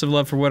 Well, lots of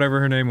love for whatever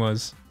her name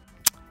was.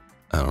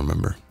 I don't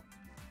remember.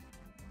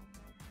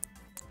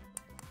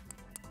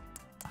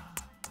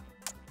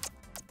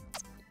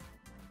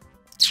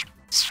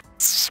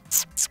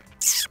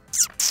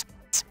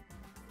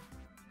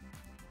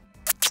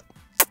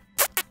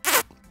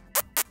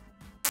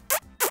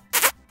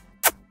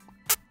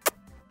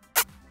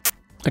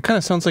 That kind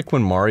of sounds like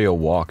when Mario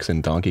walks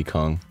in Donkey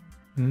Kong.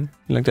 Hmm?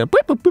 Like that.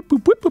 Boop, boop, boop,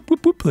 boop, boop, boop,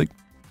 boop, boop, like.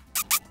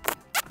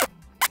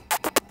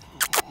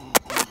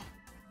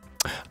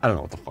 I don't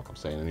know what the fuck I'm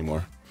saying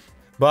anymore.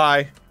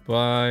 Bye.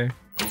 Bye.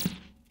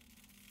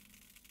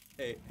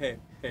 Hey.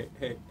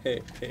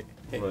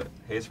 What?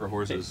 Hey, it's for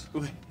horses.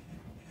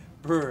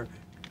 Brr.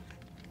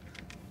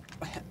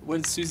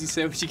 What does Susie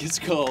say when she gets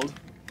cold?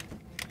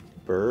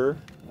 Burr?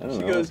 I don't She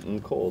know. goes- I'm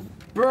cold.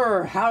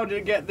 Brr, how did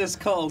it get this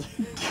cold?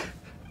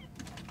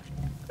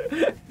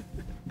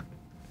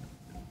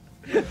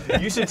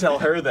 You should tell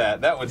her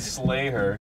that. That would slay her.